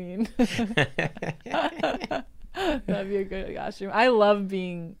Halloween. That'd be a good costume. I love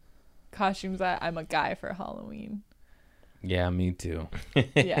being costumes. I'm a guy for Halloween. Yeah, me too.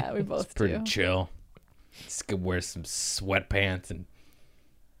 Yeah, we both it's pretty do. Chill. Just could wear some sweatpants and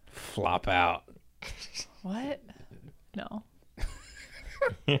flop out. What? No.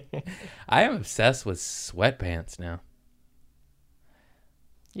 I am obsessed with sweatpants now.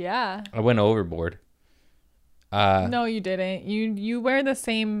 Yeah. I went overboard. No, you didn't. You wear the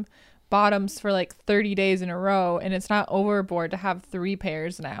same bottoms for like 30 days in a row, and it's not overboard to have 3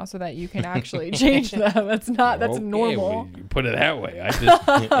 pairs now so that you can actually change them. That's normal. Well, you put it that way.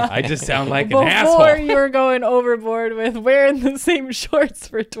 I just sound like an asshole. Before you were going overboard with wearing the same shorts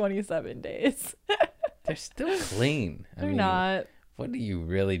for 27 days. They're still clean. They're not. What do you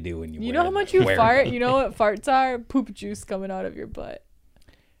really do when you know how much you fart? You know what farts are? Poop juice coming out of your butt.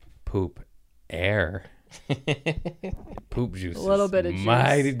 Poop air. Poop juice. A little bit of juice.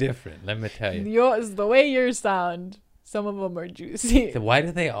 Mighty different, let me tell you. The way yours sound, some of them are juicy. Why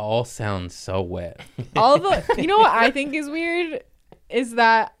do they all sound so wet? You know what I think is weird is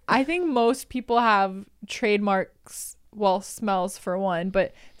that I think most people have trademarks, well, smells for one,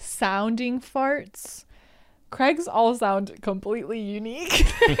 but sounding farts. Craig's all sound completely unique.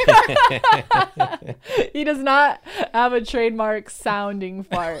 He does not have a trademark sounding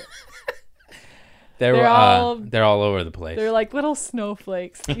fart. They're all over the place. They're like little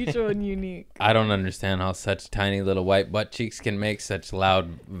snowflakes, each one unique. I don't understand how such tiny little white butt cheeks can make such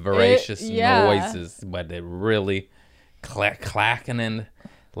loud, voracious noises, but it really clacking and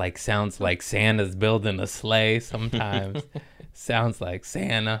like sounds like Santa's building a sleigh sometimes. Sounds like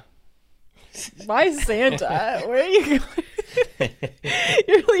Santa. Why Santa? Where are you going?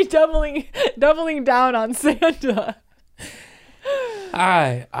 You're really doubling down on Santa.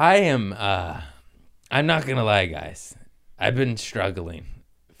 I am I'm not gonna lie, guys. I've been struggling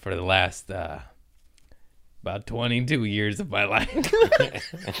for the last about 22 years of my life.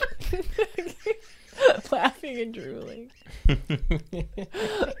 Laughing and drooling.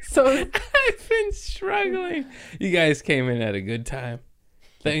 So I've been struggling. You guys came in at a good time.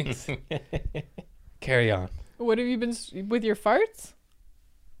 Thanks. Carry on. What have you been with your farts?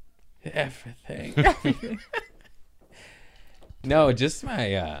 Everything. No, just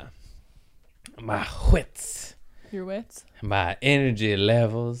my wits. Your wits? My energy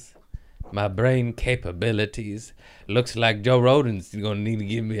levels. My brain capabilities. Looks like Joe Rogan's gonna need to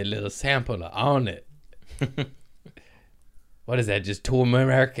give me a little sample on it. What is that? Just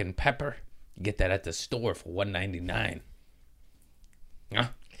turmeric and pepper? You get that at the store for $1.99. Huh?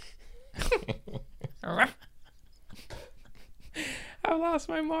 I lost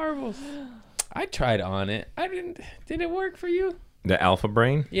my marbles. I tried on it. I didn't. Did it work for you? The Alpha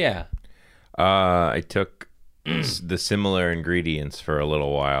Brain? Yeah. I took the similar ingredients for a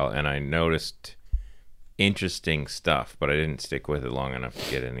little while, and I noticed interesting stuff, but I didn't stick with it long enough to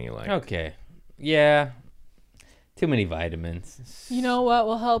get any Okay. Yeah. Too many vitamins. You know what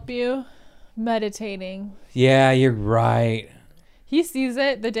will help you? Meditating. Yeah, you're right. He sees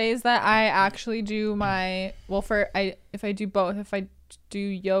it the days that I actually do my if I do both, if I do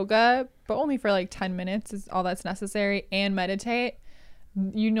yoga, but only for like 10 minutes is all that's necessary, and meditate,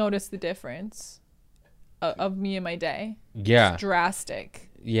 you notice the difference of me in my day. Yeah. It's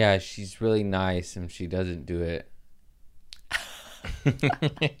drastic. Yeah, she's really nice and she doesn't do it.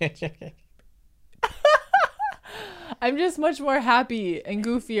 I'm just much more happy and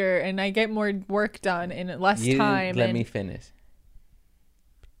goofier, and I get more work done in less time. Let me finish.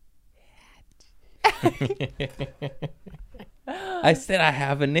 I said I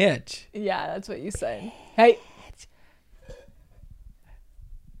have an itch. Yeah, that's what you said. Hey.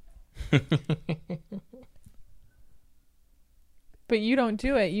 But you don't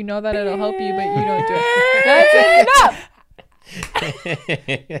do it. You know that it'll help you, but you don't do it. That's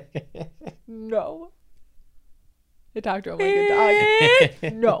enough. No. I talked to him like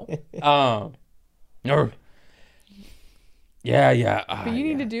a dog. No. Yeah. But you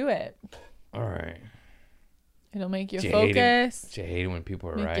need to do it. All right. It'll make you focus. Do you hate it when people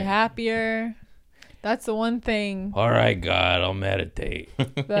are right? Make you happier. That's the one thing. All right, God, I'll meditate.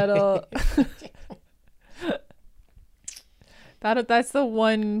 That's the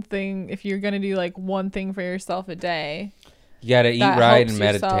one thing. If you're gonna do like one thing for yourself a day, you gotta eat right and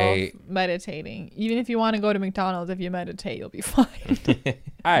meditate. Meditating, even if you want to go to McDonald's, if you meditate, you'll be fine.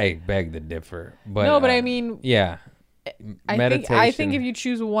 I beg to differ, but no, but I mean, yeah. Meditation. I think if you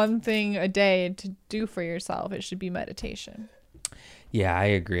choose one thing a day to do for yourself, it should be meditation. Yeah, I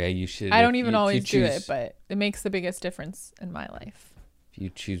agree. You should. I don't even always do it, but it makes the biggest difference in my life. If you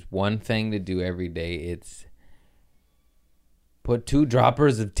choose one thing to do every day, it's put 2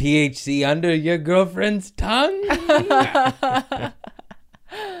 droppers of THC under your girlfriend's tongue.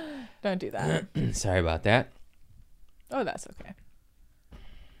 Don't do that. Sorry about that. Oh, that's okay.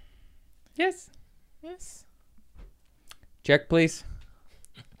 Yes. Check, please.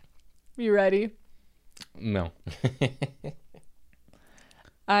 You ready? No.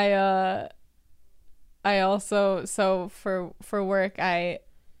 I also, so for work, I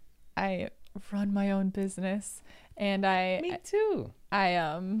run my own business, and Me too. I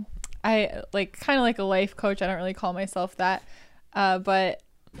I like kind of like a life coach. I don't really call myself that. But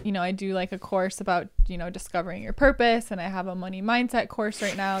you know, I do like a course about, you know, discovering your purpose, and I have a money mindset course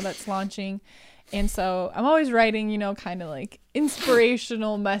right now that's launching. And so I'm always writing, you know, kind of like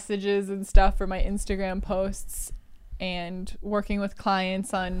inspirational messages and stuff for my Instagram posts, and working with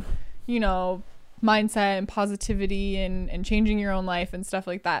clients on, you know, mindset and positivity and changing your own life and stuff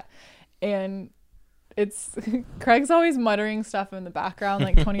like that. And it's Craig's always muttering stuff in the background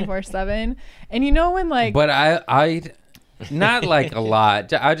like 24/7. And you know when like, but I not like a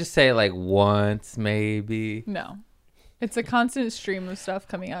lot. I'll just say like once maybe. No. It's a constant stream of stuff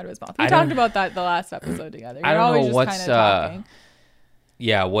coming out of his mouth. We talked about that the last episode together. You're I don't always know just what's kind of talking.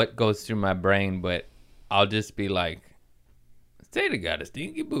 Yeah, what goes through my brain, but I'll just be like, Sadie got a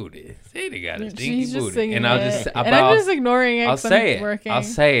stinky booty. Sadie got a stinky She's booty. just singing And I'll it. just And I'm just ignoring it. I'll say it. Working I'll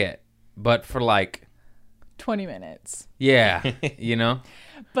say it. But for like 20 minutes. Yeah, you know?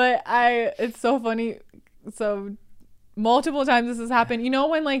 But it's so funny. So multiple times this has happened. You know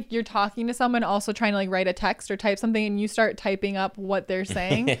when like you're talking to someone also trying to like write a text or type something and you start typing up what they're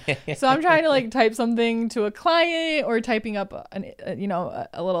saying. So I'm trying to like type something to a client or typing up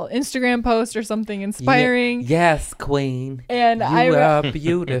a little Instagram post or something inspiring. Yes, queen. And you are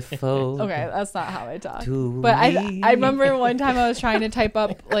beautiful. Okay, that's not how I talk. But I remember one time I was trying to type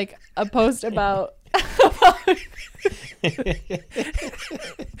up like a post about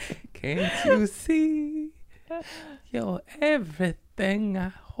Can't you see? You're everything I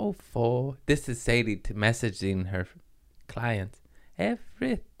hope for. This is Sadie messaging her clients.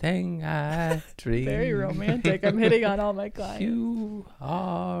 Everything I dream. Very romantic. I'm hitting on all my clients. You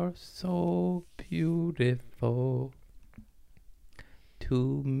are so beautiful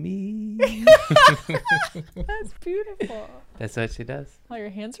to me. That's beautiful. That's what she does. Well, your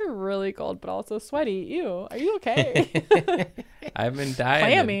hands are really cold, but also sweaty. Ew. Are you okay? I've been dying.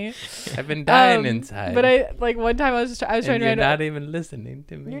 Clammy. I've been dying inside. But I like one time I was trying to. You're not even listening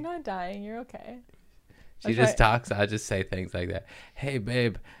to me. You're not dying. You're okay. She just talks. I just say things like that. Hey,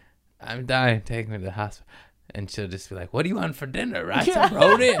 I'm dying. Take me to the hospital. And she'll just be like, what do you want for dinner?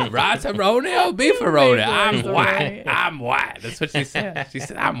 Rice-a-roni? Rice-a-roni or beef-a-roni? I'm white. I'm white. That's what she said. She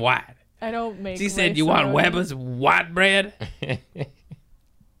said, I'm white. I don't make She said, you want Weber's white bread?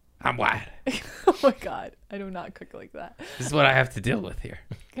 I'm white. Oh, my God. I do not cook like that. This is what I have to deal with here.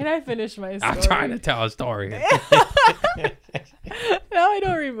 Can I finish my story? I'm trying to tell a story. Now I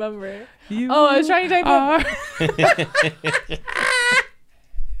don't remember. I was trying to type up.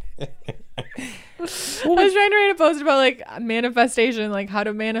 I was trying to write a post about like manifestation, like how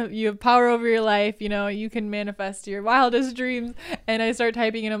to you have power over your life, you know, you can manifest your wildest dreams. And I start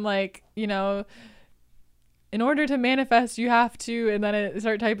typing and I'm like, you know, in order to manifest you have to, and then I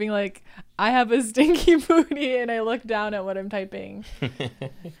start typing like I have a stinky booty, and I look down at what I'm typing.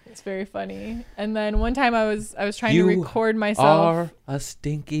 It's very funny. And then one time I was trying to record myself. You are a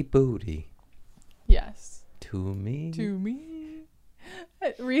stinky booty. Yes. To me.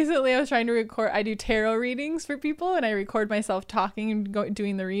 Recently I was trying to record. I do tarot readings for people, and I record myself talking and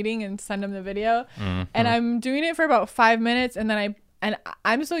doing the reading and send them the video. Mm-hmm. And I'm doing it for about 5 minutes, and then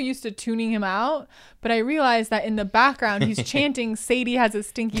I'm so used to tuning him out, but I realized that in the background he's chanting Sadie has a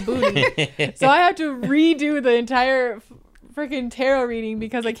stinky booty. So I have to redo the entire freaking tarot reading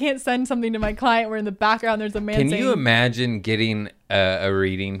because I can't send something to my client where in the background there's a man saying... Can you imagine getting a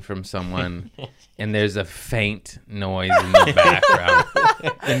reading from someone and there's a faint noise in the background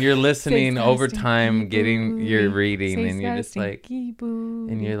and you're listening over time getting your reading and you're just like...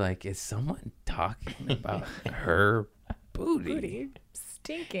 And you're like, is someone talking about her booty?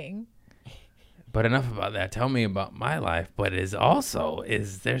 Stinking. But enough about that. Tell me about my life. But is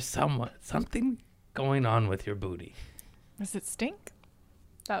there something going on with your booty? Does it stink?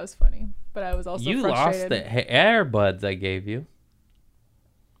 That was funny. But I was also frustrated. You lost the earbuds I gave you.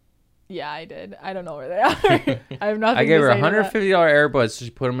 Yeah, I did. I don't know where they are. I have nothing. I gave her $150 earbuds. So she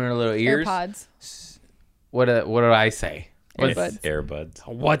put them in her little ears. AirPods. What did I say? Earbuds.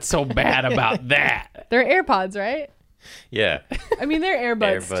 What's so bad about that? They're AirPods, right? Yeah. I mean, they're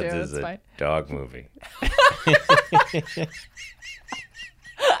earbuds too. Airbuds is a dog movie.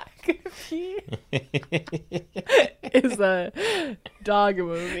 Is a dog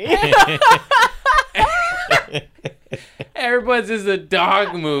movie. Airbuds is a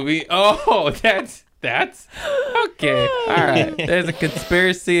dog movie. Oh, that's okay. All right. There's a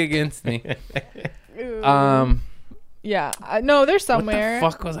conspiracy against me. Yeah. No, they're somewhere.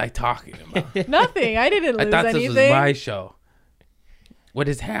 What the fuck was I talking about? Nothing. I didn't lose anything. I thought this was my show. What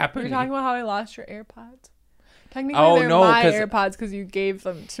is happening? You're talking about how I lost your AirPods. Technically, they're my AirPods because you gave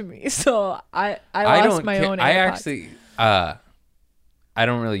them to me. So I lost my own AirPods. I actually, I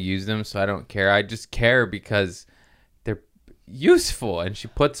don't really use them, so I don't care. I just care because they're useful. And she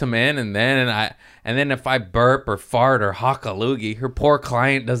puts them in, and then if I burp or fart or hock a loogie, her poor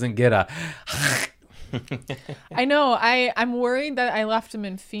client doesn't get a. I know. I'm worried that I left them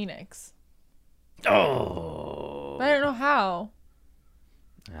in Phoenix. Oh. But I don't know how.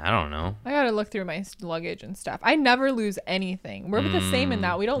 I don't know. I gotta look through my luggage and stuff. I never lose anything. We're the same in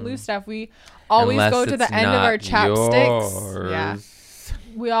that. We don't lose stuff. We always go to the end of our chapsticks. Yours. Yeah.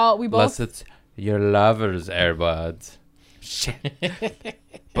 We both. Unless it's your lover's earbuds. Shit.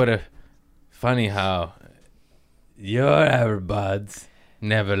 But funny how your earbuds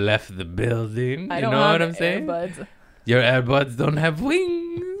never left the building. I You don't know have what I'm saying? earbuds. Your earbuds don't have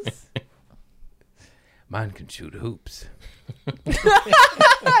wings. Mine can shoot hoops.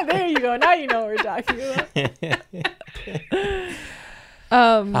 There you go. Now you know what we're talking about.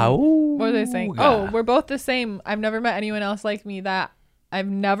 What was I saying? Oh, we're both the same. I've never met anyone else like me that I've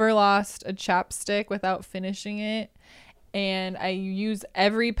never lost a chapstick without finishing it. And I use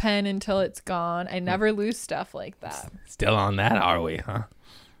every pen until it's gone. I never lose stuff like that. Still on that, are we, huh?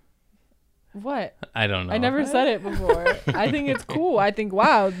 What? I don't know. I never said it before. I think it's cool. I think,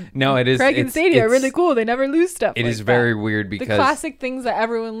 wow. No, it is. Craig and Sadie are really cool. They never lose stuff. It like is that. very weird because the classic things that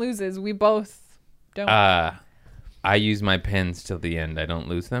everyone loses, we both don't. I use my pens till the end. I don't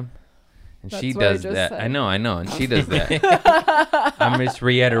lose them. And That's she what I does just that. said. I know. And she does that. I'm just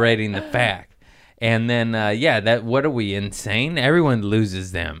reiterating the fact. And then, what are we, insane? Everyone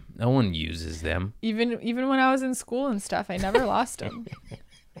loses them. No one uses them. Even when I was in school and stuff, I never lost them.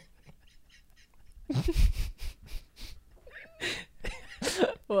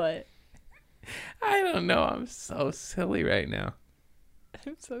 What? I don't know. I'm so silly right now.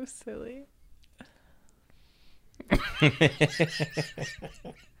 I'm so silly.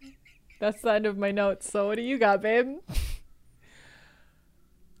 That's the end of my notes. So what do you got, babe?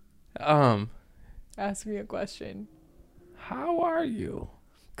 Ask me a question. How are you?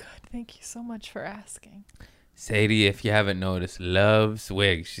 Good. Thank you so much for asking. Sadie, if you haven't noticed, loves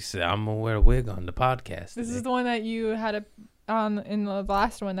wigs. She said, I'm going to wear a wig on the podcast. This is the one that you had in the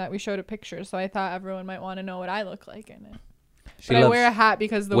last one that we showed a picture. So I thought everyone might want to know what I look like in it. But I wear a hat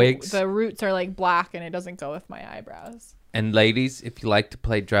because the roots are like black and it doesn't go with my eyebrows. And ladies, if you like to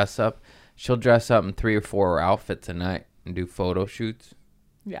play dress up, she'll dress up in 3 or 4 outfits a night and do photo shoots.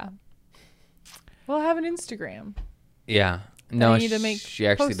 Yeah. Well, I have an Instagram. Yeah. No, I need to make she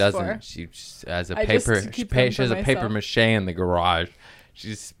actually posts doesn't. for. She just has a I paper. just keep them She for has a paper myself. mache in the garage.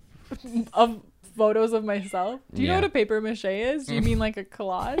 She's Of photos of myself. Do you know Yeah. what a paper mache is? Do you mean like a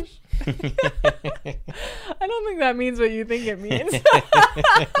collage? I don't think that means what you think it means.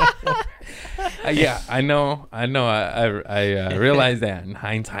 yeah, I know. I realize that in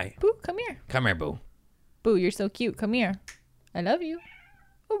hindsight. Boo, come here. Come here, boo. Boo, you're so cute. Come here. I love you.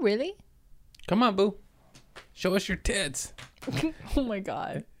 Oh, really? Come on, boo. Show us your tits. Oh my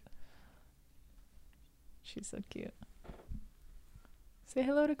god. She's so cute. Say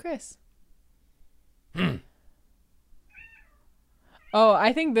hello to Chris. Oh,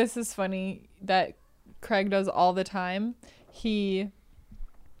 I think this is funny that Craig does all the time. He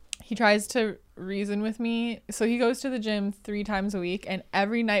tries to reason with me. So he goes to the gym 3 times a week, and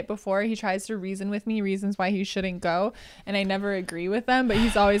every night before he tries to reason with me reasons why he shouldn't go, and I never agree with them, but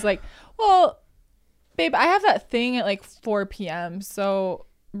he's always like, well, babe, I have that thing at like 4 p.m. So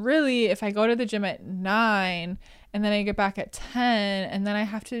really, if I go to the gym at 9 and then I get back at 10 and then I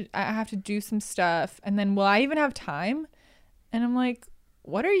have to do some stuff, and then will I even have time? And I'm like,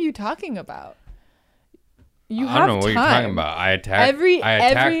 what are you talking about? You have I don't know what time. you're talking about. I attack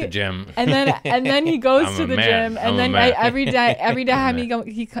the gym. And then he goes I'm to a the man. gym, I'm and a then man.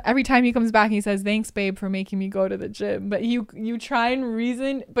 every time he comes back, he says, "Thanks, babe, for making me go to the gym." But you try and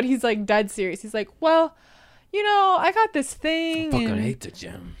reason, but he's like dead serious. He's like, "Well, I got this thing." I fucking hate the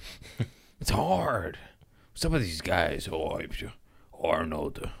gym. It's hard. Some of these guys,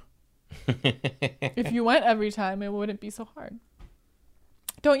 Arnold. If you went every time, it wouldn't be so hard.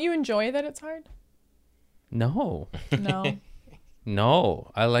 Don't you enjoy that it's hard? No. No.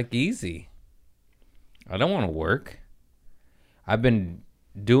 No, I like easy. I don't want to work. I've been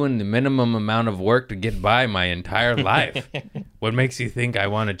doing the minimum amount of work to get by my entire life. What makes you think I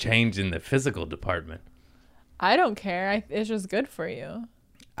want to change in the physical department? I don't care. It's just good for you.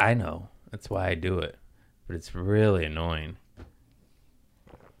 I know. That's why I do it. But it's really annoying.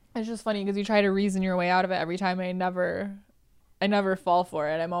 It's just funny because you try to reason your way out of it every time. I never fall for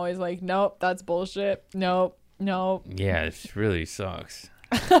it. I'm always like, nope, that's bullshit. Nope. Yeah, it really sucks.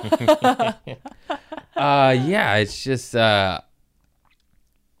 Yeah, it's just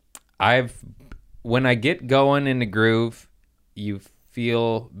when I get going in the groove, you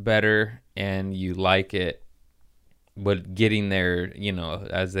feel better and you like it, but getting there, you know,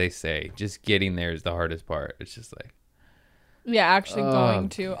 as they say, just getting there is the hardest part. It's just like, yeah, actually going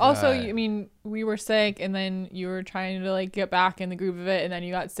to. God. Also, I mean, we were sick, and then you were trying to like get back in the groove of it, and then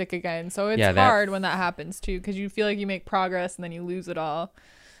you got sick again. So it's hard when that happens too, because you feel like you make progress and then you lose it all.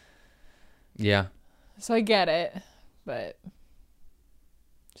 Yeah. So I get it, but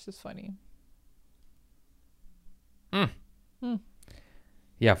it's just funny.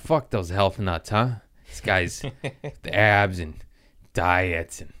 Yeah, fuck those health nuts, huh? These guys, the abs and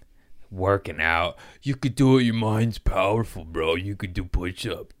diets and working out. You could do it. Your mind's powerful, bro. You could do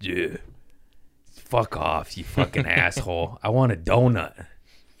push-ups. Yeah. Fuck off, you fucking asshole. I want a donut.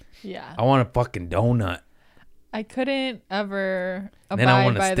 Yeah. I want a fucking donut. I couldn't ever abide Then I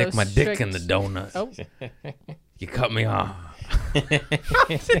want to by stick those my strict... dick in the donut. Oh. You cut me off.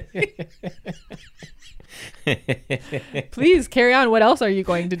 Please carry on. What else are you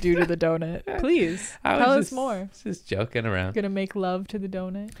going to do to the donut? Please tell us more. Just joking around. Gonna make love to the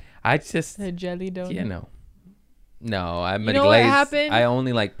donut? I just, the jelly donut. you know, no, I'm a You know glaze. what happened? I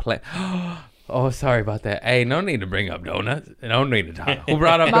only like play. Oh, sorry about that. Hey, no need to bring up donuts. No need to talk. Who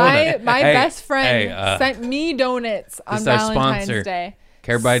brought up donuts? My Hey, best friend hey, sent me donuts on this is our Valentine's sponsor. Day.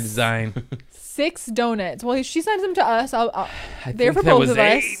 Care by Design. 6 donuts. Well, she sends them to us. I They're think for that both was of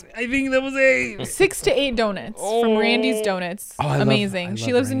 8. us. I think that was 8. 6 to 8 donuts from Randy's Donuts. Oh, I amazing.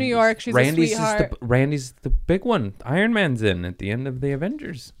 She lives in New York. She's a sweetheart. Randy's the big one. Iron Man's in at the end of the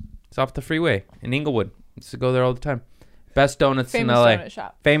Avengers. It's off the freeway in Inglewood. Used to go there all the time. Best donuts Famous in LA. donut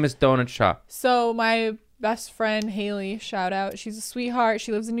shop. Famous donut shop. So my best friend Haley, shout out. She's a sweetheart.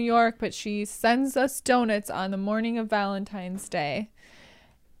 She lives in New York, but she sends us donuts on the morning of Valentine's Day.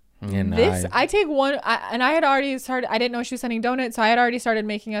 And I take one, and I had already started. I didn't know she was sending donuts, so I had already started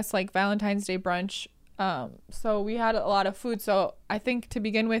making us like Valentine's Day brunch. So we had a lot of food. So I think to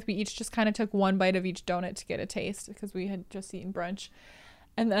begin with, we each just kind of took one bite of each donut to get a taste because we had just eaten brunch.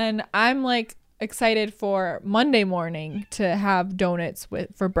 And then I'm like excited for Monday morning to have donuts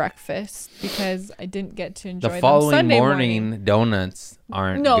for breakfast because I didn't get to enjoy the them following Sunday morning donuts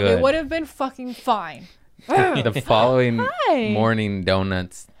aren't No, good. they would have been fucking fine. The following Hi. morning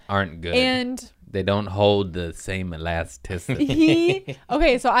donuts aren't good. And they don't hold the same elasticity.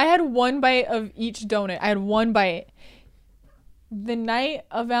 okay, so I had one bite of each donut. I had one bite. The night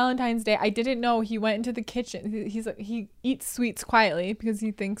of Valentine's Day, I didn't know he went into the kitchen. He eats sweets quietly because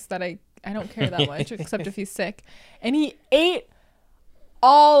he thinks that I don't care that much, except if he's sick. And he ate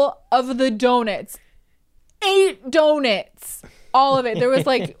all of the donuts. 8 donuts. All of it. There was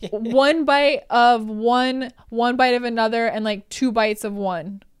like one bite of one bite of another, and like 2 bites of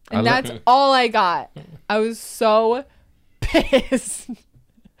one. And that's all I got. I was so pissed.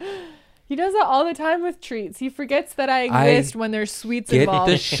 He does that all the time with treats. He forgets that I exist when there's sweets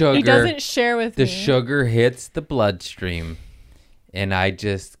involved. The sugar. He doesn't share with me. The sugar hits the bloodstream, and I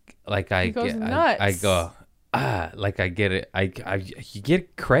just like He goes nuts. I go like I get it. You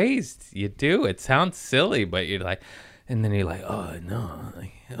get crazed. You do. It sounds silly, but you're like, and then you're like, oh no,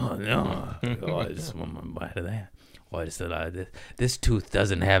 I just want my bite of that. What is it? This tooth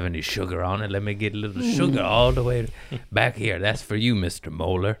doesn't have any sugar on it. Let me get a little sugar all the way back here. That's for you, Mr.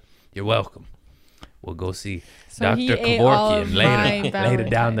 Molar. You're welcome. We'll go see Dr. Kevorkian later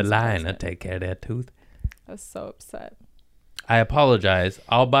down the line. I'll take care of that tooth. I was so upset. I apologize.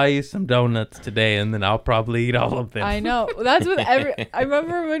 I'll buy you some donuts today, and then I'll probably eat all of them. I know. That's with I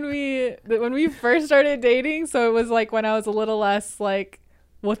remember when we first started dating. So it was like when I was a little less like,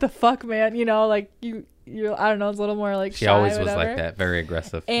 what the fuck, man? You know, like you I don't know, it's a little more like she shy, always was whatever. like that, very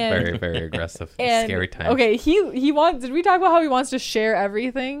aggressive, And- very, very aggressive. And, Scary times. Okay, he wants. Did we talk about how he wants to share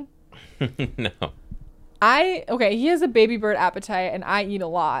everything? No. He has a baby bird appetite, and I eat a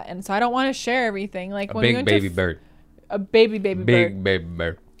lot, and so I don't want to share everything. Like A when we big went baby to bird. a baby bird. Big baby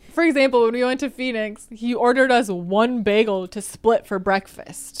bird. For example, when we went to Phoenix, he ordered us one bagel to split for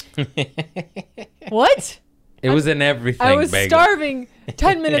breakfast. What? It was in everything. I was bagel. starving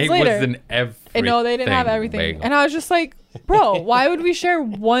 10 minutes It later. was in everything. And no, they didn't have everything. Bagel. And I was just like, bro, why would we share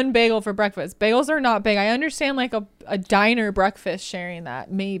one bagel for breakfast? Bagels are not big. I understand like a diner breakfast sharing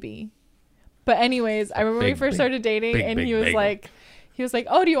that, maybe. But anyways, I remember we first started dating and he was bagel. like,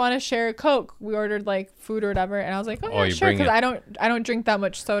 oh, do you want to share a Coke? We ordered like food or whatever. And I was like, oh, yeah, you sure. bring Because it. I don't drink that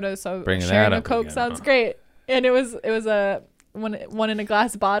much soda. So Bringing sharing that a up Coke again, sounds huh? great. And it was a one in a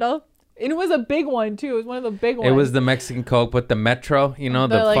glass bottle. And it was a big one too. It was one of the big ones. It was the Mexican Coke, but the Metro, you know,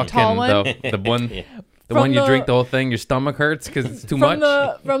 the like, fucking tall one? the one, the From one you the- drink the whole thing, your stomach hurts because it's too much.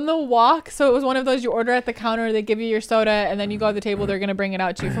 From the walk, so it was one of those you order at the counter, they give you your soda, and then you go to the table, they're gonna bring it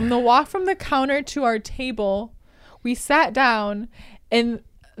out to you. From the walk from the counter to our table, we sat down, and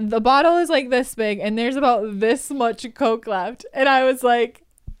the bottle is like this big, and there's about this much Coke left. And I was like,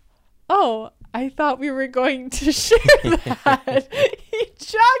 oh, I thought we were going to share that. He chugged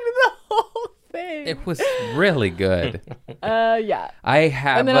the whole thing. It was really good. Yeah. I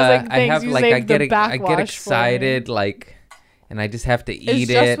have, And then I was like, thanks, you saved the I get backwash excited, like, and I just have to eat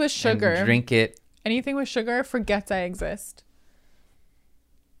just it with sugar. and drink it. Anything with sugar forgets I exist.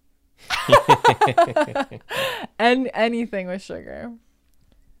 And anything with sugar.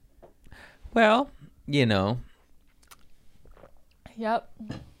 Well, you know. Yep.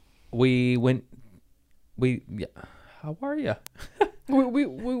 Yeah. How are you? We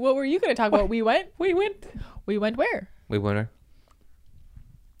what were you going to talk about? We went where? We went.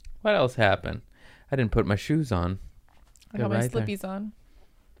 What else happened? I didn't put my shoes on. I got my slippies on.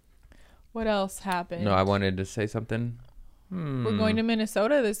 What else happened? No, I wanted to say something. We're going to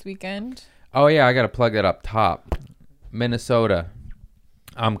Minnesota this weekend. Oh, yeah, I got to plug that up top. Minnesota.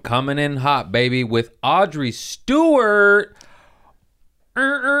 I'm coming in hot, baby, with Audrey Stewart.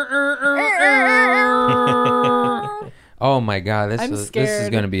 Oh, my God. This is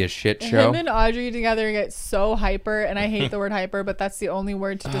going to be a shit show. Him and Audrey together get so hyper, and I hate the word hyper, but that's the only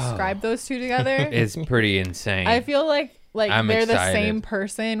word to describe those two together. It's pretty insane. I feel like I'm they're excited. the same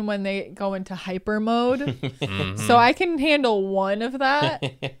person when they go into hyper mode. So I can handle one of that,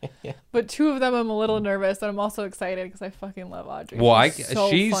 but two of them I'm a little nervous, and I'm also excited because I fucking love Audrey. Well,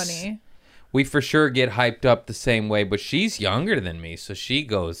 she's funny. We for sure get hyped up the same way, but she's younger than me, so she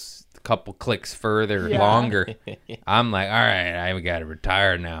goes a couple clicks further, longer. I'm like, all right, I got to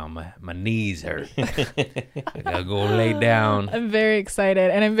retire now. My knees hurt. I got to go lay down. I'm very excited,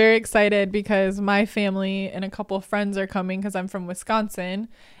 and I'm very excited because my family and a couple of friends are coming because I'm from Wisconsin,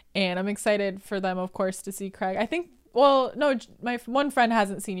 and I'm excited for them, of course, to see Craig. I think, well, no, my one friend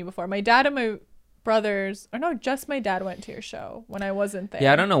hasn't seen you before. My dad and my brothers, or no, just my dad went to your show when I wasn't there.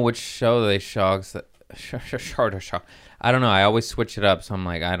 Yeah, I don't know which show they show. I don't know. I always switch it up, so I'm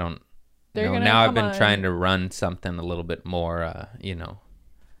like, I don't know. Now I've been trying to run something a little bit more,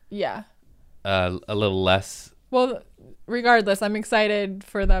 Yeah. A little less. Well, regardless, I'm excited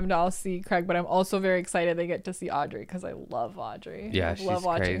for them to all see Craig, but I'm also very excited they get to see Audrey because I love Audrey. Yeah, I love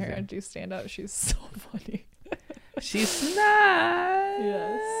watching crazy. her do stand up. She's so funny. She's nuts.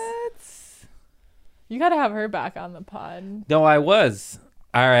 Yes. You got to have her back on the pod. No, I was.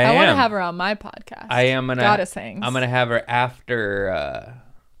 I want to have her on my podcast. I am gonna. Goddess Hangs. I'm gonna have her after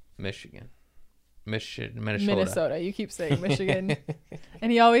Minnesota. You keep saying Michigan, and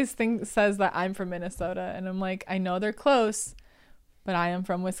he always says that I'm from Minnesota, and I'm like, I know they're close, but I am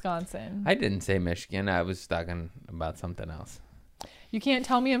from Wisconsin. I didn't say Michigan. I was talking about something else. You can't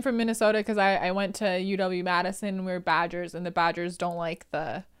tell me I'm from Minnesota because I went to UW-Madison and we're Badgers, and the Badgers don't like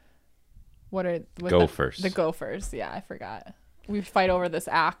the Gophers. The Gophers. Yeah, I forgot. We fight over this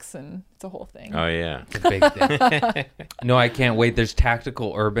axe, and it's a whole thing. Oh, yeah. It's a big thing. No, I can't wait. There's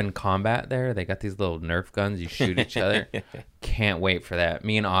tactical urban combat there. They got these little Nerf guns. You shoot each other. Can't wait for that.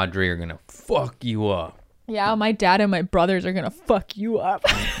 Me and Audrey are going to fuck you up. Yeah, my dad and my brothers are going to fuck you up.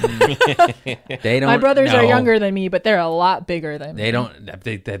 They don't. My brothers are know. younger than me, but they're a lot bigger than me. They don't. Have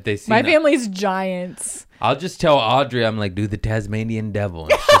they seen My family's giants. I'll just tell Audrey, I'm like, do the Tasmanian devil.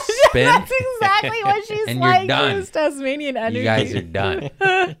 And she'll spin. That's exactly what she's And like. you're done. She's Tasmanian energy. You guys are done.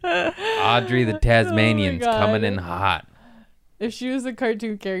 Audrey the Tasmanian's God. coming in hot. If she was a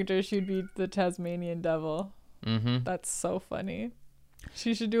cartoon character, she'd be the Tasmanian devil. Mm-hmm. That's so funny.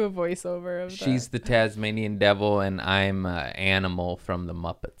 She should do a voiceover of She's that. the Tasmanian devil, and I'm Animal from the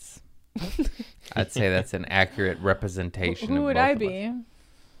Muppets. I'd say that's an accurate representation. Who of would both I of be? us.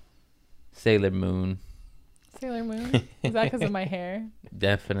 Sailor Moon. Sailor Moon? Is that because of my hair?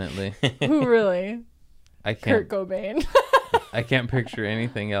 Definitely. Who really? I can't. Kurt Cobain. I can't picture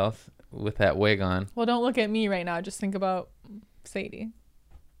anything else with that wig on. Well, don't look at me right now. Just think about Sadie.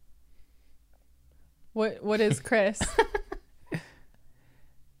 What is Chris?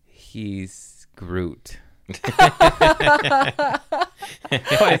 He's Groot. Why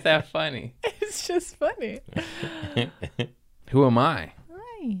is that funny? It's just funny. Who am I?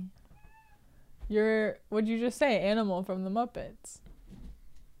 Hi. You're, what'd you just say? Animal from the Muppets.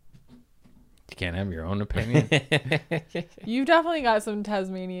 You can't have your own opinion. You've definitely got some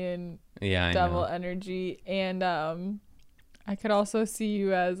Tasmanian Yeah, I devil know. energy. And I could also see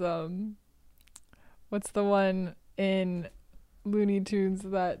you as what's the one in Looney Tunes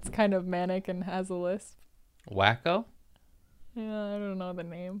that's kind of manic and has a lisp? Wacko? Yeah, I don't know the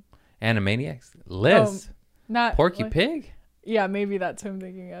name. Animaniacs? Liz? Not Porky Pig? Yeah, maybe that's who I'm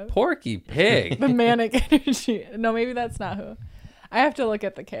thinking of. Porky Pig? The manic energy. No, maybe that's not who. I have to look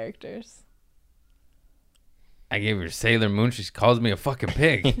at the characters. I gave her Sailor Moon. She calls me a fucking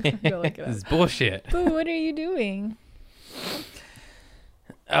pig. This is bullshit. Boo, what are you doing?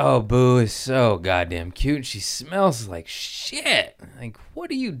 Oh, Boo is so goddamn cute. She smells like shit. Like, what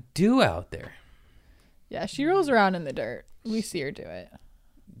do you do out there? Yeah, she rolls around in the dirt. We see her do it.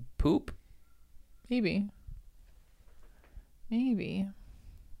 Poop? Maybe.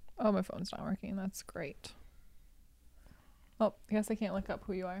 Oh, my phone's not working. That's great. Oh, I guess I can't look up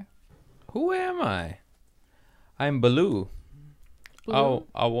who you are. Who am I? I'm Baloo. Oh,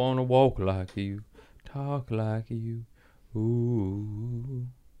 I want to walk like you, talk like you. Ooh.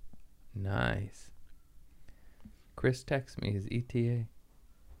 Nice. Chris texts me his ETA.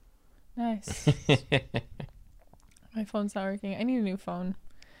 Nice. My phone's not working. I need a new phone.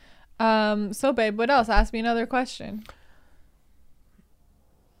 So babe, what else? Ask me another question.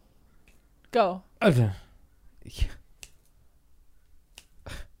 Go.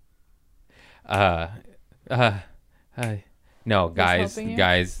 No,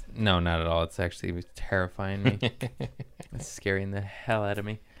 guys, no, not at all. It's actually terrifying me. It's scaring the hell out of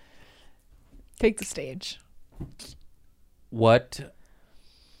me. Take the stage. What?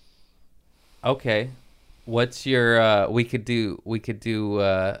 Okay. What's your, we could be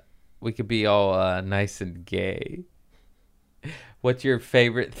all nice and gay. What's your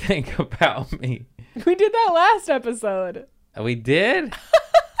favorite thing about me? We did that last episode. We did?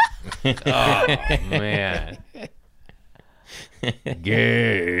 Oh, man.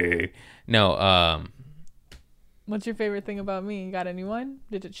 Gay. No, What's your favorite thing about me? You got a new one?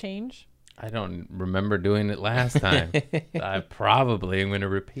 Did it change? I don't remember doing it last time. I probably am going to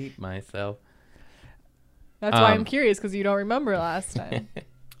repeat myself. That's why I'm curious, because you don't remember last time.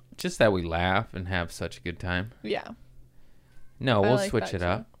 Just that we laugh and have such a good time. Yeah. No, we'll switch it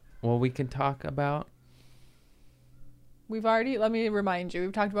up. Well, we can talk about... let me remind you,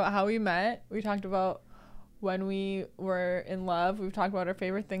 we've talked about how we met. We talked about when we were in love. We've talked about our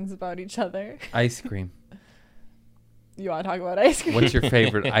favorite things about each other. Ice cream. You want to talk about ice cream? What's your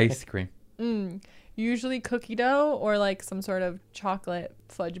favorite ice cream? Usually cookie dough or like some sort of chocolate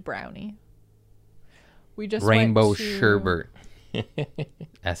fudge brownie. We just Rainbow sherbet.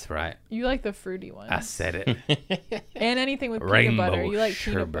 That's right. You like the fruity ones. I said it. And anything with peanut Rainbow butter. You like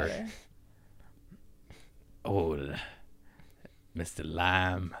peanut sherbet. butter. Oh, Mr.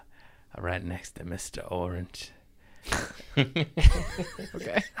 Lime, right next to Mr. Orange.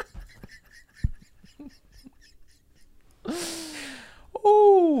 Okay.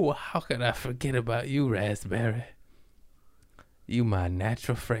 Oh, how could I forget about you, Raspberry? You my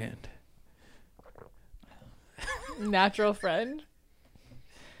natural friend. Natural friend?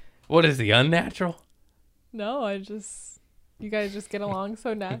 What is the unnatural? No, you guys just get along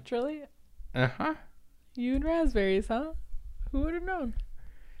so naturally. Uh-huh. You and raspberries, huh? Who would have known?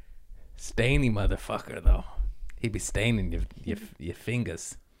 Stainy motherfucker, though. He be staining your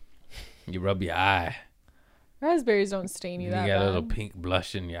fingers. You rub your eye. Raspberries don't stain you that bad. You got a little pink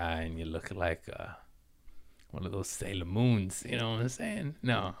blush in your eye and you look like one of those Sailor Moons. You know what I'm saying?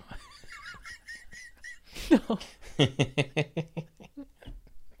 No. No.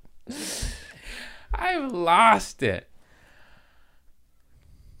 I've lost it.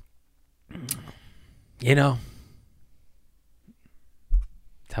 You know,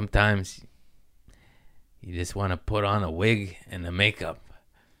 sometimes you just want to put on a wig and a makeup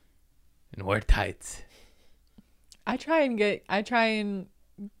and wear tights. I try and get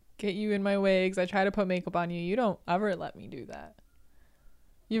you in my wigs. I try to put makeup on you. You don't ever let me do that.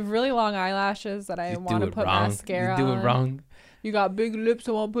 You have really long eyelashes that I want to put mascara on. You do it wrong. You got big lips.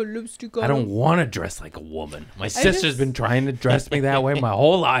 I want to put lipstick on. I don't want to dress like a woman. My sister's been trying to dress me that way my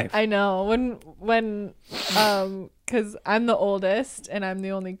whole life. I know. When because I'm the oldest and I'm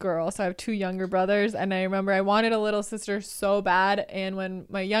the only girl, so I have two younger brothers. And I remember I wanted a little sister so bad. And when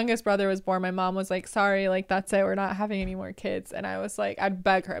my youngest brother was born, my mom was like, "Sorry, like that's it. We're not having any more kids." And I was like, I'd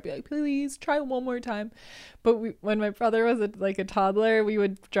beg her. I'd be like, "Please try one more time." But when my brother was a toddler, we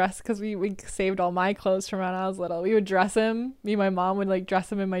would dress, because we saved all my clothes from when I was little. We would dress him. Me and my mom would like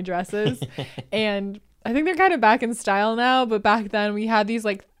dress him in my dresses. And I think they're kind of back in style now. But back then we had these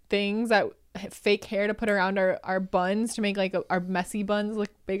like things that fake hair to put around our buns to make like our messy buns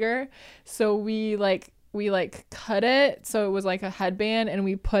look bigger. So we cut it so it was like a headband, and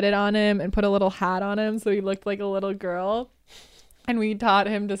we put it on him and put a little hat on him so he looked like a little girl. And we taught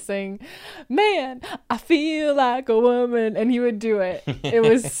him to sing, "Man, I feel like a woman," and he would do it. It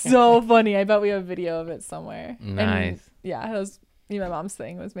was so funny. I bet we have a video of it somewhere. Nice. And yeah, it was my mom's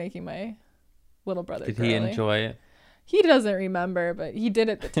thing was making my little brother Did girly. he enjoy it? He doesn't remember, but he did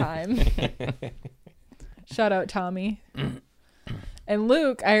at the time. Shout out Tommy. And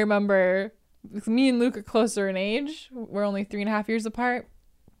Luke, I remember me and Luke are closer in age. We're only 3.5 years apart.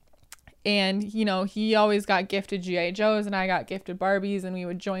 And, you know, he always got gifted G.I. Joes and I got gifted Barbies and we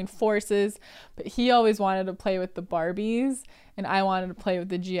would join forces. But he always wanted to play with the Barbies and I wanted to play with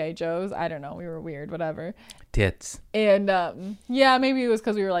the G.I. Joes. I don't know. We were weird, whatever. Tits. And, yeah, maybe it was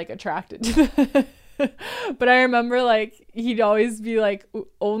because we were, like, attracted to them. But I remember, like, he'd always be, like,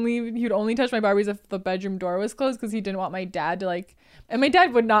 he'd only touch my Barbies if the bedroom door was closed because he didn't want my dad to, like, and my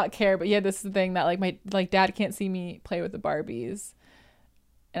dad would not care. But he had this thing that, like, dad can't see me play with the Barbies.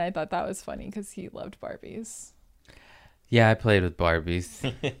 And I thought that was funny because he loved Barbies. Yeah, I played with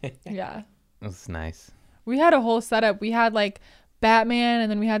Barbies. Yeah. It was nice. We had a whole setup. We had like Batman and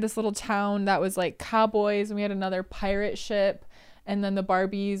then we had this little town that was like cowboys and we had another pirate ship. And then the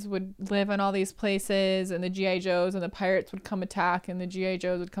Barbies would live in all these places and the G.I. Joes and the pirates would come attack and the G.I.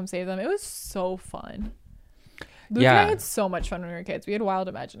 Joes would come save them. It was so fun. Luke and I had so much fun when we were kids. We had wild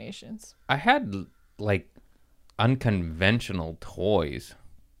imaginations. I had like unconventional toys.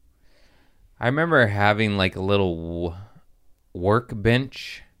 I remember having like a little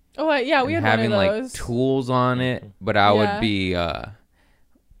workbench. Oh, yeah, we had having one of those. Like tools on it, but I would be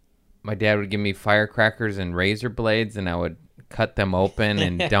my dad would give me firecrackers and razor blades and I would cut them open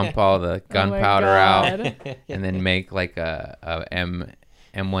and dump all the gunpowder out and then make like a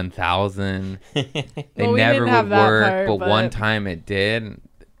M1000. They never would work, but one time it did.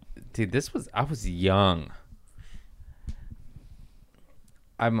 Dude, I was young.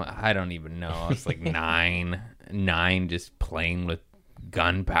 I don't even know. I was like nine, just playing with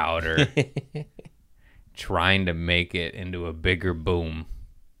gunpowder, trying to make it into a bigger boom,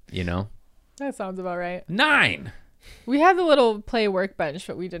 you know? That sounds about right. 9! We had the little play workbench,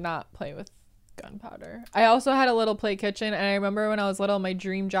 but we did not play with gunpowder. I also had a little play kitchen, and I remember when I was little, my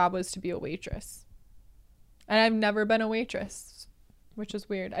dream job was to be a waitress. And I've never been a waitress, which is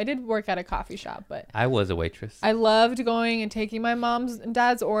weird. I did work at a coffee shop, but I was a waitress. I loved going and taking my mom's and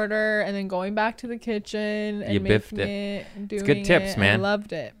dad's order and then going back to the kitchen and making it and doing it. It's good tips, man. I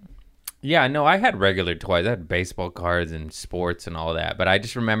loved it. Yeah, no, I had regular toys. I had baseball cards and sports and all that. But I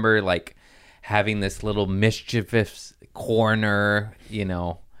just remember like having this little mischievous corner, you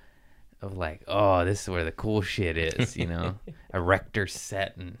know, of like, oh, this is where the cool shit is, you know, a Rector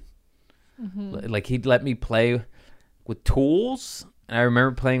set. And like he'd let me play with tools. And I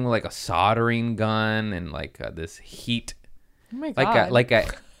remember playing with like a soldering gun and like this heat, oh my God. like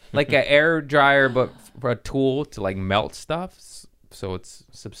a air dryer, but for a tool to like melt stuff, so it's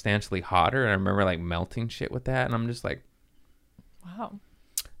substantially hotter. And I remember like melting shit with that, and I'm just like, wow,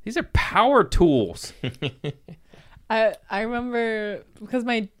 these are power tools. I remember because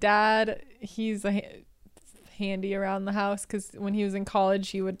my dad, he's handy around the house because when he was in college,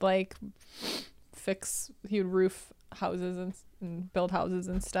 he would like he would roof houses and build houses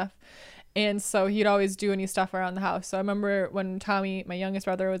and stuff. And so he'd always do any stuff around the house. So I remember when Tommy, my youngest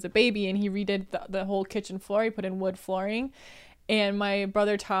brother, was a baby and he redid the whole kitchen floor. He put in wood flooring. And my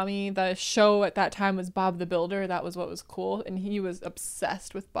brother Tommy, the show at that time was Bob the Builder. That was what was cool. And he was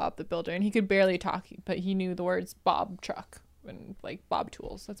obsessed with Bob the Builder. And he could barely talk, but he knew the words Bob truck and like Bob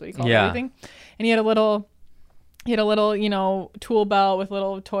tools. That's what he called everything. And he had a little, you know, tool belt with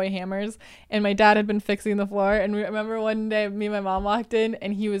little toy hammers. And my dad had been fixing the floor. And we remember one day me and my mom walked in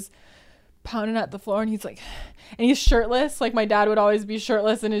and he was pounding at the floor and he's like, and he's shirtless. Like my dad would always be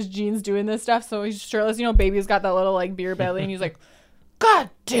shirtless in his jeans doing this stuff. So he's shirtless. You know, baby's got that little like beer belly and he's like, God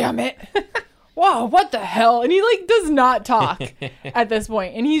damn it. Wow, what the hell? And he like does not talk at this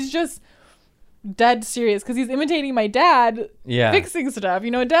point. And he's just dead serious because he's imitating my dad fixing stuff. You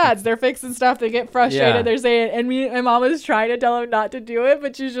know, dads, they're fixing stuff, they get frustrated, they're saying, and my mom was trying to tell him not to do it,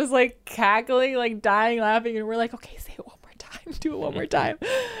 but she's just like cackling, like dying laughing, and we're like, okay, say it one more time, do it one more time,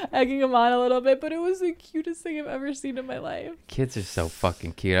 egging him on a little bit. But it was the cutest thing I've ever seen in my life. Kids are so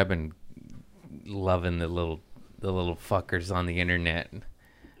fucking cute. I've been loving the little fuckers on the internet.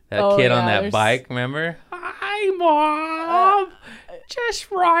 That kid on that bike, remember? Hi, Mom.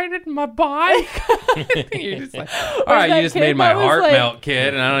 Just riding my bike. You're just like, all right, you just made my heart melt,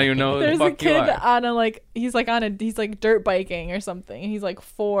 kid, and I don't even know who the fuck you are. There's a kid on a like, he's like dirt biking or something, and he's like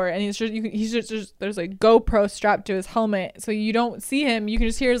 4, and he's just there's like GoPro strapped to his helmet, so you don't see him, you can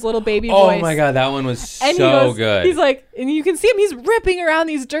just hear his little baby voice. Oh my God, that one was so good. He's like, and you can see him, he's ripping around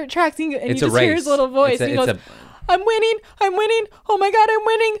these dirt tracks, and you just hear his little voice. He goes, I'm winning. Oh my God, I'm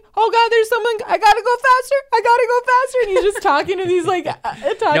winning. Oh God, there's someone. I gotta go faster. And he's just talking to these like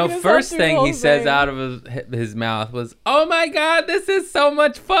talking. No, first thing he says out of his mouth was, "Oh my God, this is so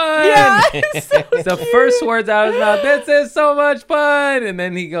much fun." Yeah, so the first words out of his mouth, "This is so much fun," and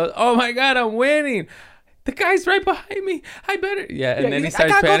then he goes, "Oh my God, I'm winning." the guy's right behind me. I better. Yeah. And then he like,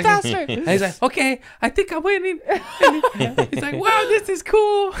 starts I gotta panicking. go faster. And he's like, okay, I think I'm winning. And he's like, wow, this is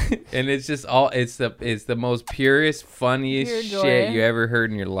cool. And it's just it's the most purest, funniest Pure joy. shit you ever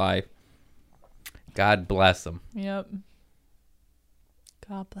heard in your life. God bless him. Yep.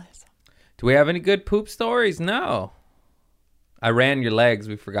 God bless him. Do we have any good poop stories? No. I ran your legs.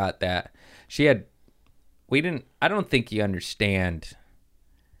 We forgot that. I don't think you understand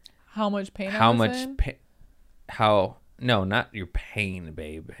How much pain how I was much in? no, not your pain,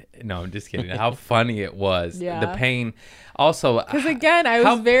 babe. No, I'm just kidding. How funny it was. Yeah. The pain. Also, Because again, I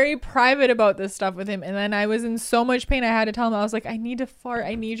was very private about this stuff with him, and then I was in so much pain. I had to tell him, I was like, I need to fart.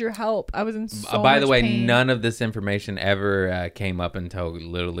 I need your help. I was in so much by the way, pain. none of this information ever came up until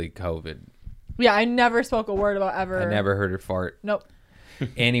literally COVID. Yeah, I never spoke a word about ever. I never heard her fart. Nope.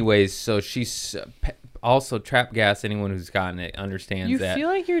 Anyways, so she's also trap gas. Anyone who's gotten it understands that. You feel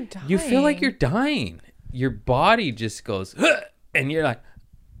like you're dying. You feel like you're dying. Your body just goes, "Huh," and you're like,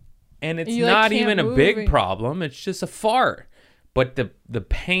 and it's You, like, not can't even a move big and- problem. It's just a fart. But the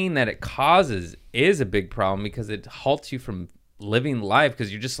pain that it causes is a big problem because it halts you from living life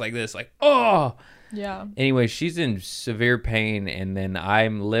because you're just like this, like, oh. Yeah. Anyway, she's in severe pain, and then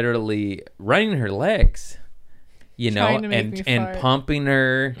I'm literally running her legs, Trying to make me and fart. pumping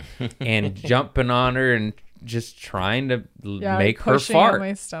her and jumping on her and just trying to make her pushing on fart.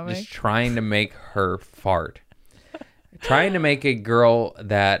 my stomach. Just trying to make her fart. Trying to make a girl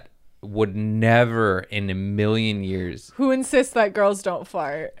that would never in a million years. Who insists that girls don't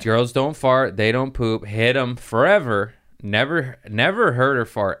fart? Girls don't fart. They don't poop. Hit them forever. Never heard her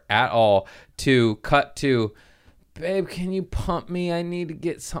fart at all. To cut to, babe, can you pump me? I need to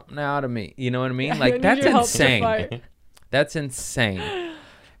get something out of me. You know what I mean? I Like, need that's your help to insane. fart. That's insane.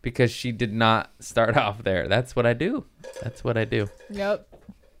 Because she did not start off there. That's what I do. That's what I do. Yep.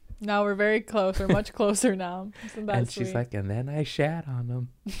 Now we're very close. We're much closer now. Isn't that And sweet? she's like, and then I shat on them.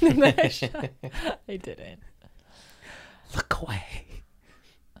 I didn't. Look away.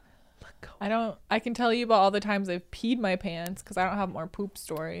 I can tell you about all the times I've peed my pants because I don't have more poop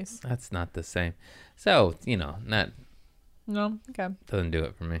stories. That's not the same. So, not No? Okay. doesn't do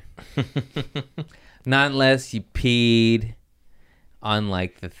it for me. Not unless you peed on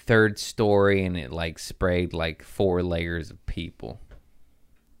like the third story and it like sprayed like 4 layers of people.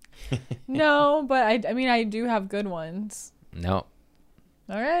 No, but I mean, I do have good ones. No.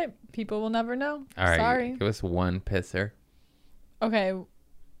 All right. People will never know. All right. Sorry. Give us one pisser. Okay.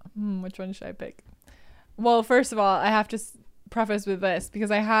 Which one should I pick? Well, first of all, I have to preface with this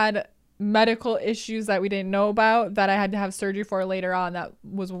because I had medical issues that we didn't know about that I had to have surgery for later on. That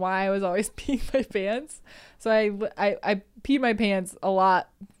was why I was always peeing my pants. So I peed my pants a lot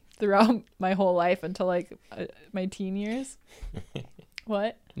throughout my whole life until like my teen years.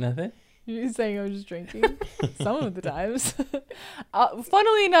 What? Nothing? You're saying I was just drinking? Some of the times.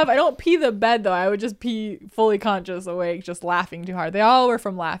 Funnily enough, I don't pee the bed though. I would just pee fully conscious, awake, just laughing too hard. They all were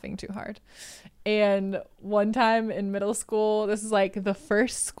from laughing too hard. And one time in middle school, this is like the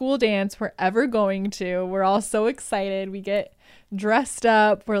first school dance we're ever going to. We're all so excited. We get dressed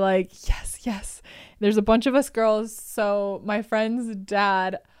up. We're like, yes, yes. There's a bunch of us girls. So my friend's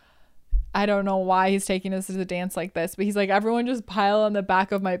dad, I don't know why he's taking us to the dance like this, but he's like, everyone just pile on the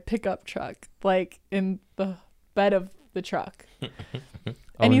back of my pickup truck, like in the bed of the truck.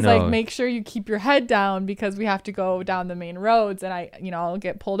 And he's like, make sure you keep your head down because we have to go down the main roads and I'll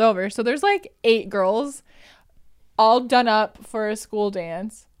get pulled over. So there's like 8 girls all done up for a school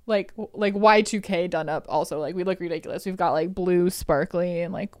dance, like Y2K done up also. Like we look ridiculous. We've got like blue sparkly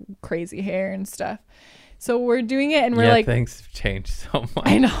and like crazy hair and stuff. So we're doing it and we're like, things have changed so much.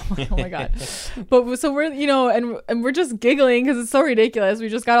 I know. Oh my God. But so we're, and we're just giggling because it's so ridiculous. We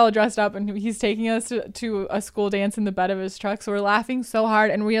just got all dressed up and he's taking us to a school dance in the bed of his truck. So we're laughing so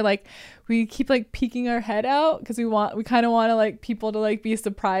hard and we keep like peeking our head out because we kind of want to like people to like be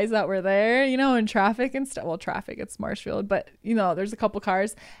surprised that we're there, in traffic and stuff. Well, traffic, it's Marshfield, but there's a couple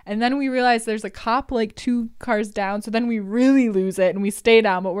cars. And then we realize there's a cop like 2 cars down. So then we really lose it and we stay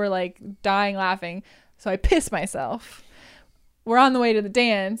down, but we're like dying laughing. So I piss myself. We're on the way to the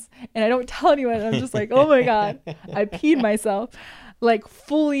dance and I don't tell anyone. I'm just like, oh my God, I peed myself. Like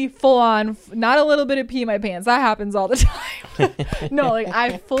full on, not a little bit of pee in my pants. That happens all the time. No, like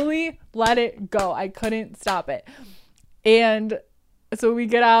I fully let it go. I couldn't stop it. And so we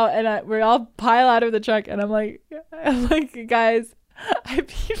get out and we all pile out of the truck and I'm like, guys, I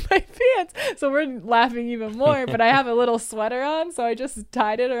peed my pants. So we're laughing even more, but I have a little sweater on. So I just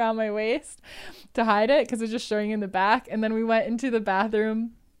tied it around my waist to hide it because it's just showing in the back. And then we went into the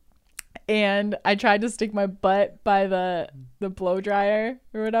bathroom and I tried to stick my butt by the blow dryer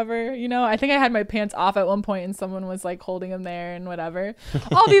or whatever, you know. I think I had my pants off at one point and someone was like holding them there and whatever.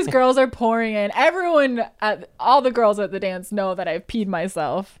 All these girls are pouring in. All the girls at the dance know that I've peed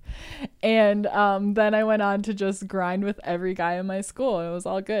myself. And then I went on to just grind with every guy in my school. It was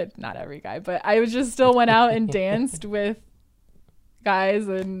all good. Not every guy, but I was just still went out and danced with guys,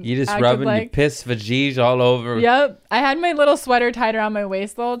 and you just rubbing your piss veggies all over. Yep. I had my little sweater tied around my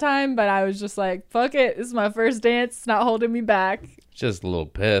waist the whole time, but I was just like, fuck it, this is my first dance, it's not holding me back. Just a little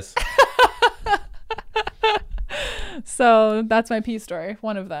piss. So that's my pee story,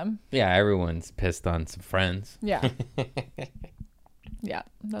 one of them. Yeah, everyone's pissed on some friends. Yeah. Yeah,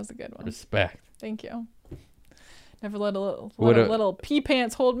 that was a good one. Respect. Thank you. Never let a little pee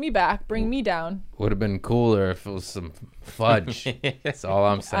pants hold me back, bring me down. Would have been cooler if it was some fudge. That's all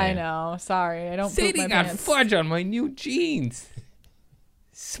I'm saying. I know. Sorry, I don't. Sadie poop my got pants. fudge on my new jeans.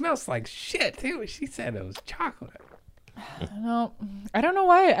 Smells like shit too. She said it was chocolate. I don't know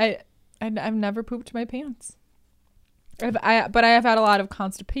why. I've never pooped my pants. But I have had a lot of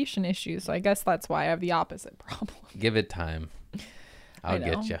constipation issues, so I guess that's why I have the opposite problem. Give it time. I'll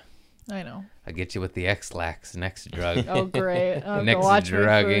get you. I know. I'll get you with the X-Lax next drug. Oh, great. Next watch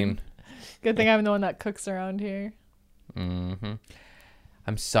drugging. Good thing I'm the one that cooks around here. Mm-hmm.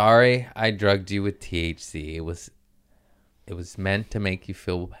 I'm sorry I drugged you with THC. It was meant to make you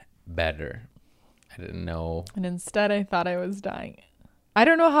feel better. I didn't know. And instead, I thought I was dying. I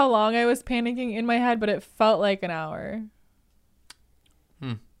don't know how long I was panicking in my head, but it felt like an hour.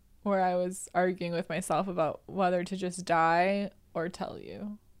 Where I was arguing with myself about whether to just die or tell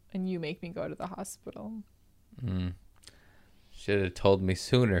you. And you make me go to the hospital. Should have told me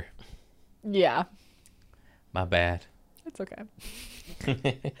sooner. Yeah. My bad. It's okay.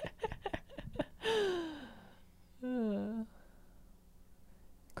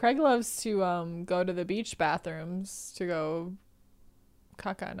 Craig loves to go to the beach bathrooms to go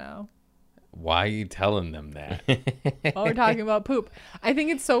caca now. Why are you telling them that? While we're talking about poop. I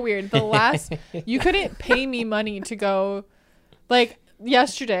think it's so weird. You couldn't pay me money to go, like,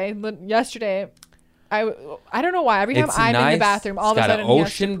 yesterday, I don't know why. Every time I'm in the bathroom, all of a sudden it's got an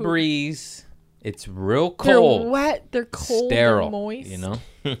ocean breeze. It's real cold. They're wet. They're cold. Sterile, and moist. You know?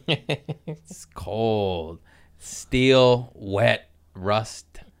 It's cold. Steel, wet, rust.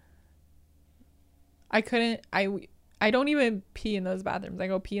 I don't even pee in those bathrooms. I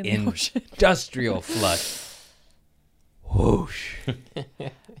go pee in the ocean. Industrial flush. Whoosh.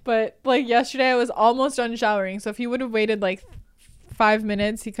 But like yesterday, I was almost done showering. So if he would have waited like 5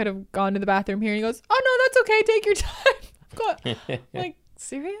 minutes, he could have gone to the bathroom here. And he goes, "Oh no, that's okay. Take your time." Like,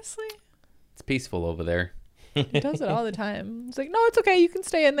 seriously? It's peaceful over there. He does it all the time. It's like, "No, it's okay. You can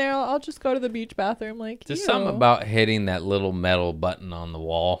stay in there. I'll just go to the beach bathroom." Like, there's something about hitting that little metal button on the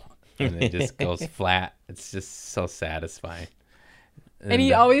wall and it just goes flat. It's just so satisfying. And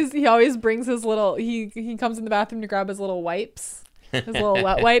he always brings his little. He comes in the bathroom to grab his little wipes. His little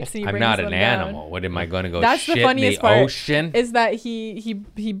wet wipes, and he brings them down. I'm not an animal. What am I going to go? That's shit the funniest in the part. Ocean? Is that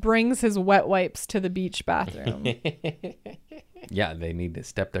he brings his wet wipes to the beach bathroom. Yeah, they need to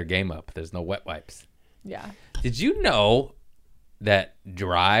step their game up. There's no wet wipes. Yeah. Did you know that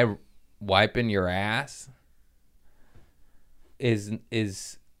dry wiping your ass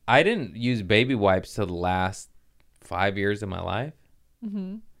is I didn't use baby wipes till the last 5 years of my life.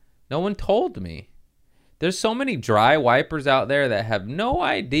 Mm-hmm. No one told me. There's so many dry wipers out there that have no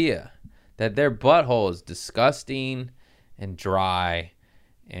idea that their butthole is disgusting and dry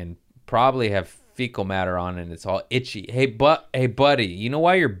and probably have fecal matter on it and it's all itchy. Hey buddy, you know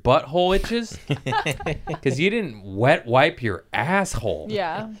why your butthole itches? Because you didn't wet wipe your asshole.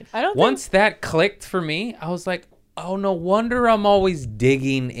 Yeah. Once that clicked for me, I was like, oh, no wonder I'm always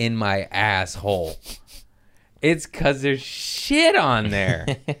digging in my asshole. It's because there's shit on there.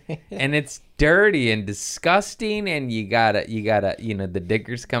 And it's dirty and disgusting, and you gotta, the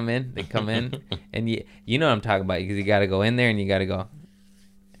diggers come in. They come in, and you know what I'm talking about, because you gotta go in there and you gotta go.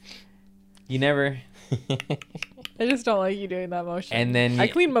 You never. I just don't like you doing that motion. And then I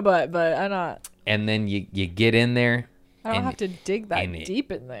clean my butt, but I'm not. And then you get in there. I don't have to dig that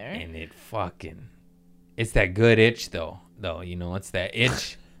deep in there. And it's that good itch though. You know, it's that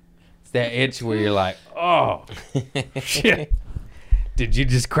itch. That itch where you're like, oh, shit. Did you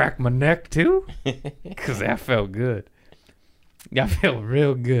just crack my neck too? Because that felt good. That felt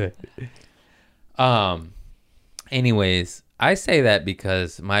real good. Anyways, I say that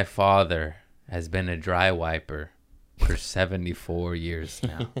because my father has been a dry wiper for 74 years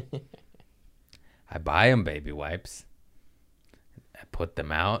now. I buy him baby wipes. I put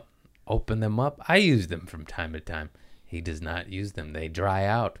them out, open them up. I use them from time to time. He does not use them. They dry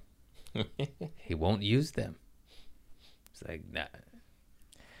out. He won't use them. It's like, nah.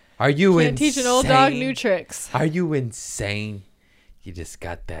 Are you Can't insane? teach an old dog new tricks. Are you insane? You just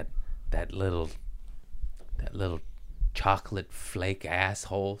got that little chocolate flake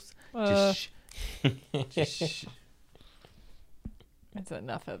assholes. Just It's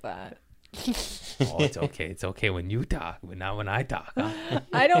enough of that. Oh, it's okay. It's okay when you talk, but not when I talk. Huh?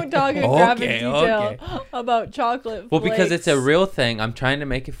 I don't talk in graphic detail about chocolate flakes. Well, because it's a real thing. I'm trying to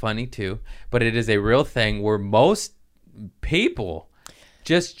make it funny too, but it is a real thing where most people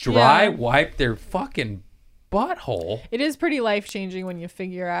just dry wipe their fucking butthole. It is pretty life-changing when you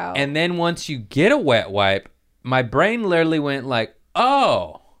figure out. And then once you get a wet wipe, my brain literally went like,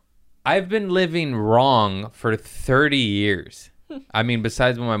 oh, I've been living wrong for 30 years. I mean,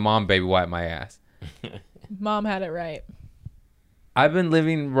 besides when my mom baby wiped my ass. Mom had it right. I've been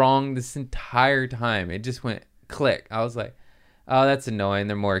living wrong this entire time. It just went click. I was like, oh, that's annoying.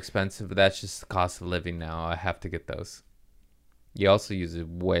 They're more expensive, but that's just the cost of living now. I have to get those. You also use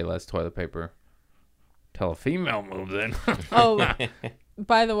way less toilet paper till a female moves in. Oh,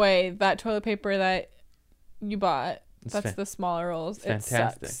 by the way, that toilet paper that you bought, that's the smaller rolls. It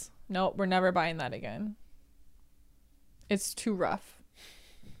sucks. Nope, we're never buying that again. It's too rough.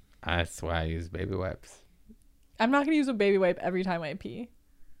 That's why I use baby wipes. I'm not going to use a baby wipe every time I pee.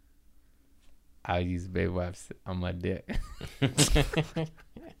 I use baby wipes on my dick.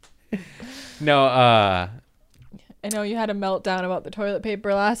 No, I know you had a meltdown about the toilet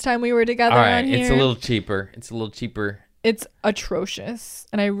paper last time we were together. All right, on here. It's a little cheaper. It's atrocious,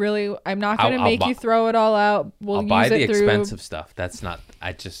 and I'm not going to make you throw it all out. I'll buy the expensive stuff. That's not.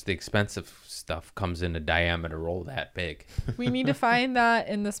 The expensive stuff comes in a diameter roll that big. We need to find that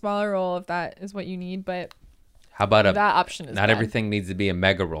in the smaller roll if that is what you need. But how about that option is not bad. Everything needs to be a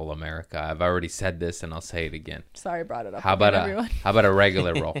mega roll, America. I've already said this, and I'll say it again. Sorry, I brought it up. How about a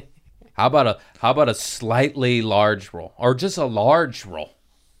regular roll? How about a slightly large roll, or just a large roll?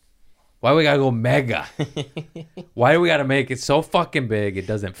 Why we gotta go mega? Why do we gotta make it so fucking big it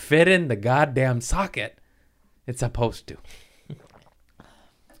doesn't fit in the goddamn socket it's supposed to?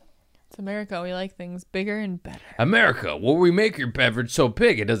 It's America. We like things bigger and better. America, will we make your beverage so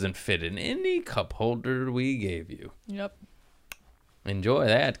big it doesn't fit in any cup holder we gave you? Yep. Enjoy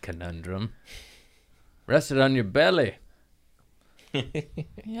that conundrum. Rest it on your belly.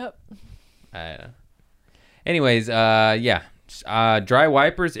 Yep. Anyways, yeah. Dry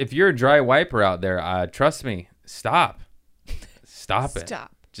wipers. If you're a dry wiper out there, trust me, stop it.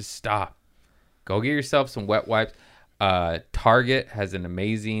 Just stop. Go get yourself some wet wipes. Target has an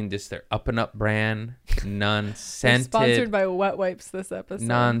amazing, just their Up and Up brand, non-scented. Sponsored by Wet Wipes this episode.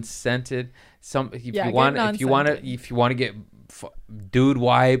 Non-scented. If you want to get dude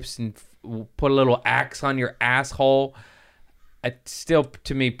wipes and put a little axe on your asshole, it's still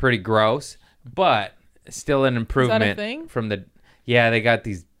to me pretty gross, but still an improvement. Is that a thing? From the they got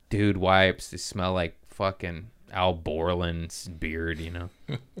these dude wipes. They smell like fucking Al Borland's beard, you know.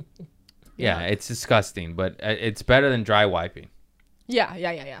 Yeah, it's disgusting, but it's better than dry wiping.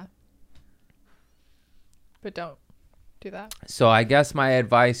 Yeah. But don't do that. So I guess my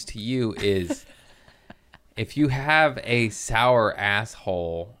advice to you is if you have a sour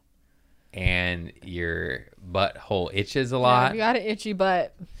asshole and your butthole itches a lot. If you got an itchy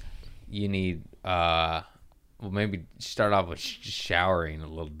butt. You need, maybe start off with showering a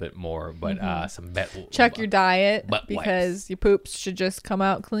little bit more, but check your diet because wipes. Your poops should just come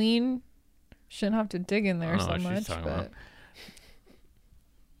out clean. Shouldn't have to dig in there so much. But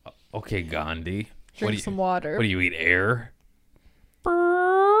okay, Gandhi. Drink some water. What do you eat? Air?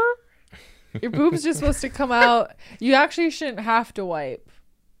 Your poop's just supposed to come out. You actually shouldn't have to wipe.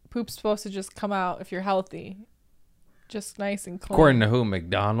 Poop's supposed to just come out if you're healthy. Just nice and clean. According to who?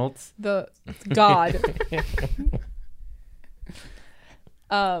 McDonald's? The God.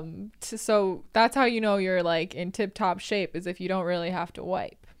 So that's how you know you're like in tip-top shape is if you don't really have to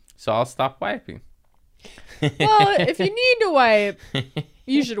wipe. So I'll stop wiping. Well, if you need to wipe,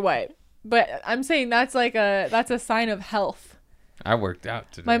 you should wipe. But I'm saying that's a sign of health. I worked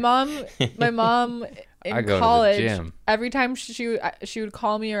out today. My mom in college, to the gym. Every time she would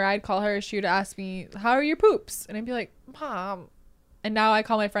call me or I'd call her, she would ask me, "How are your poops?" And I'd be like, "Mom." And now I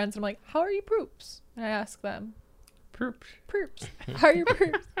call my friends and I'm like, "How are your poops?" And I ask them, "Poops. How are your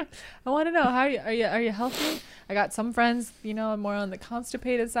poops?" I want to know are you healthy? I got some friends, more on the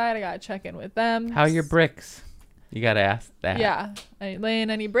constipated side. I gotta check in with them. How are your bricks? You gotta ask that. Yeah. Are you laying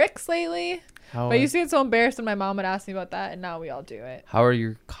any bricks lately? But I used to get so embarrassed when my mom would ask me about that, and now we all do it. How are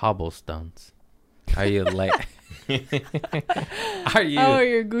your cobblestones? Are you How are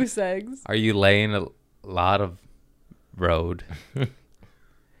your goose eggs? Are you laying a lot of road?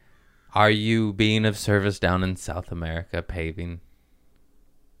 Are you being of service down in South America paving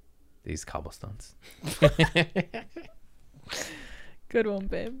these cobblestones? Good one,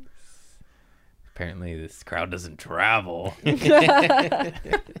 babe. Apparently this crowd doesn't travel.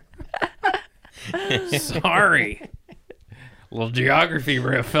 Sorry. A little geography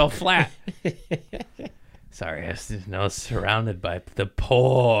riff fell flat. Sorry, I was surrounded by the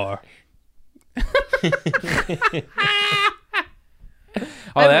poor.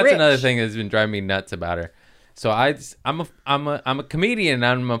 That's rich. Another thing that's been driving me nuts about her. So I'm a comedian and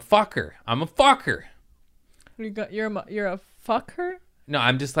I'm a fucker. I'm a fucker. You're a fucker? No,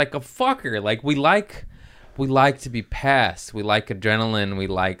 I'm just like a fucker. Like we like to be passed. We like adrenaline. We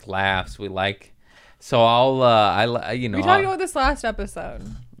like laughs. We like. So we talked about this last episode.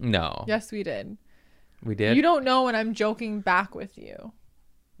 No. Yes, we did. We did. You don't know when I'm joking back with you.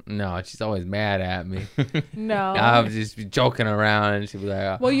 No, she's always mad at me. No. I'll just be joking around and she'll be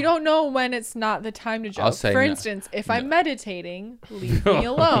like, well, you don't know when it's not the time to joke. I'll say For instance, if I'm meditating, leave me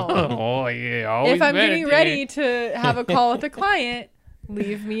alone. Oh, yeah. Always if I'm getting ready to have a call with a client,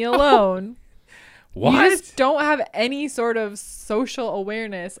 leave me alone. What? You just don't have any sort of social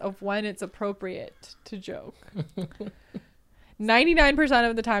awareness of when it's appropriate to joke. 99%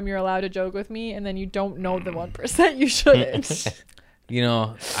 of the time you're allowed to joke with me, and then you don't know the 1% you shouldn't. You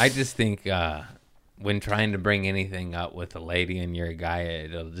know, I just think when trying to bring anything up with a lady and you're a guy,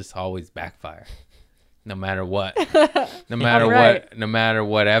 it'll just always backfire. No matter what. No matter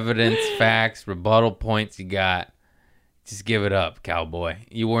what evidence, facts, rebuttal points you got, just give it up, cowboy.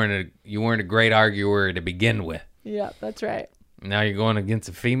 You weren't a great arguer to begin with. Yeah, that's right. Now you're going against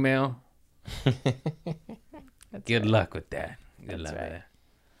a female? Good luck with that. Good luck with that.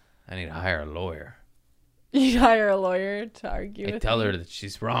 I need to hire a lawyer. You hire a lawyer to argue with tell her that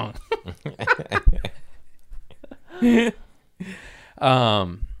she's wrong. Yeah,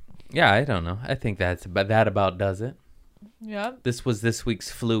 I don't know. I think that about does it. Yeah. This was this week's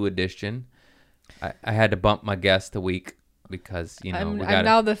flu edition. I had to bump my guest a week because, I'm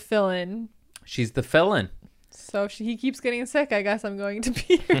now the fill-in. She's the fill-in. So if he keeps getting sick, I guess I'm going to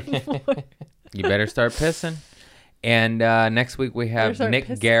be here more. You better start pissing. And next week we have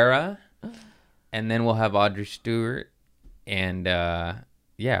Nick Guerra. And then we'll have Audrey Stewart. And,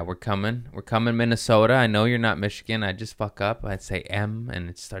 we're coming. We're coming Minnesota. I know you're not Michigan. I just fuck up. I'd say M, and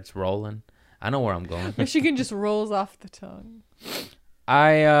it starts rolling. I know where I'm going. Michigan just rolls off the tongue.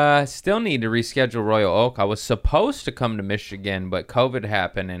 I still need to reschedule Royal Oak. I was supposed to come to Michigan, but COVID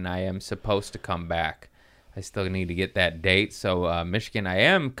happened, and I am supposed to come back. I still need to get that date. So, Michigan, I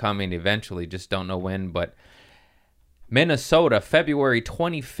am coming eventually. Just don't know when, but... Minnesota, February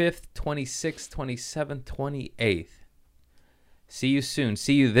 25th, 26th, 27th, 28th. See you soon.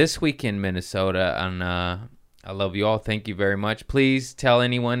 See you this weekend, Minnesota. And I love you all. Thank you very much. Please tell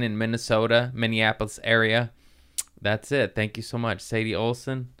anyone in Minnesota, Minneapolis area. That's it. Thank you so much. Sadie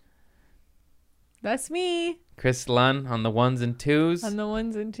Olson. That's me. Chris Lunn on the ones and twos. On the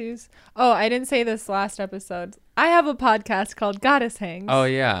ones and twos. Oh, I didn't say this last episode. I have a podcast called Goddess Hangs. Oh,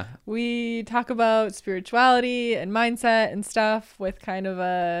 yeah. We talk about spirituality and mindset and stuff with kind of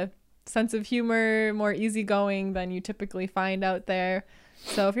a sense of humor, more easygoing than you typically find out there.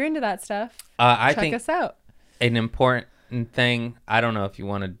 So if you're into that stuff, check us out. An important thing, I don't know if you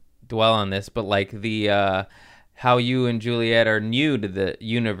want to dwell on this, but like the how you and Juliet are new to the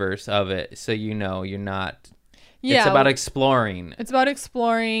universe of it. So you're not... Yeah, it's about exploring. It's about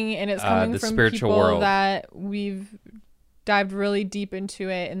exploring, and it's coming from people world. That we've dived really deep into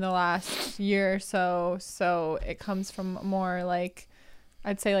it in the last year or so. So it comes from more like,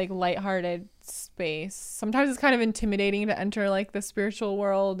 I'd say like lighthearted space. Sometimes it's kind of intimidating to enter like the spiritual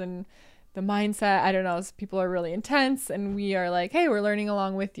world and the mindset. I don't know. People are really intense, and we are like, hey, we're learning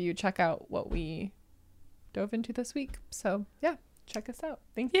along with you. Check out what we dove into this week. So yeah, check us out.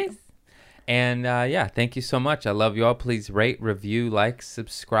 Thank you. And, thank you so much. I love you all. Please rate, review, like,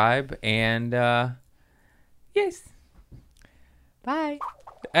 subscribe, and, yes. Bye.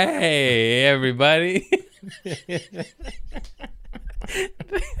 Hey, everybody.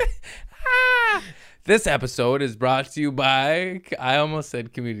 This episode is brought to you by, I almost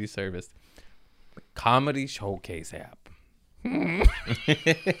said community service, Comedy Showcase app.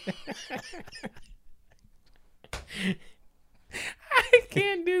 I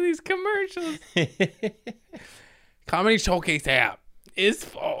can't do these commercials. Comedy Showcase app is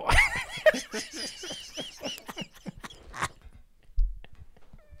for...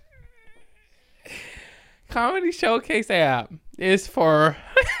 Comedy Showcase app is for...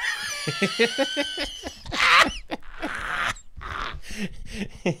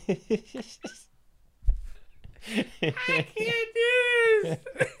 I can't do this.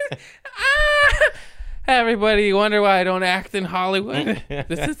 Everybody wonder why I don't act in Hollywood.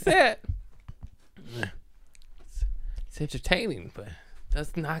 This is it. It's entertaining, but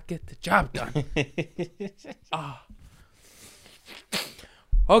does not get the job done.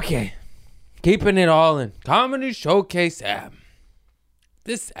 Okay. Keeping it all in Comedy Showcase app.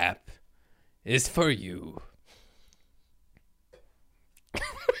 This app is for you.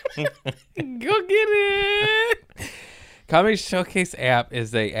 Go get it. Comedy Showcase app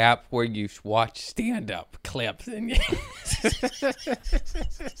is a app where you watch stand-up clips and you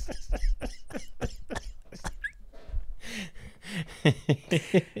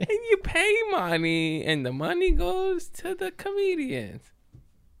pay money, and the money goes to the comedians.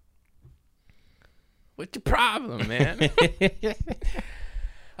 What's your problem, man?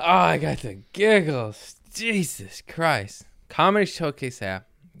 Oh, I got the giggles. Jesus Christ. Comedy Showcase app.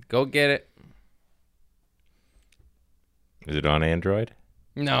 Go get it. Is it on Android?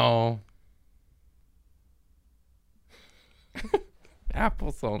 No.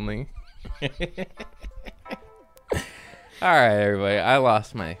 Apples only. All right, everybody. I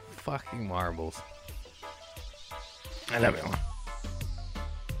lost my fucking marbles. I love it.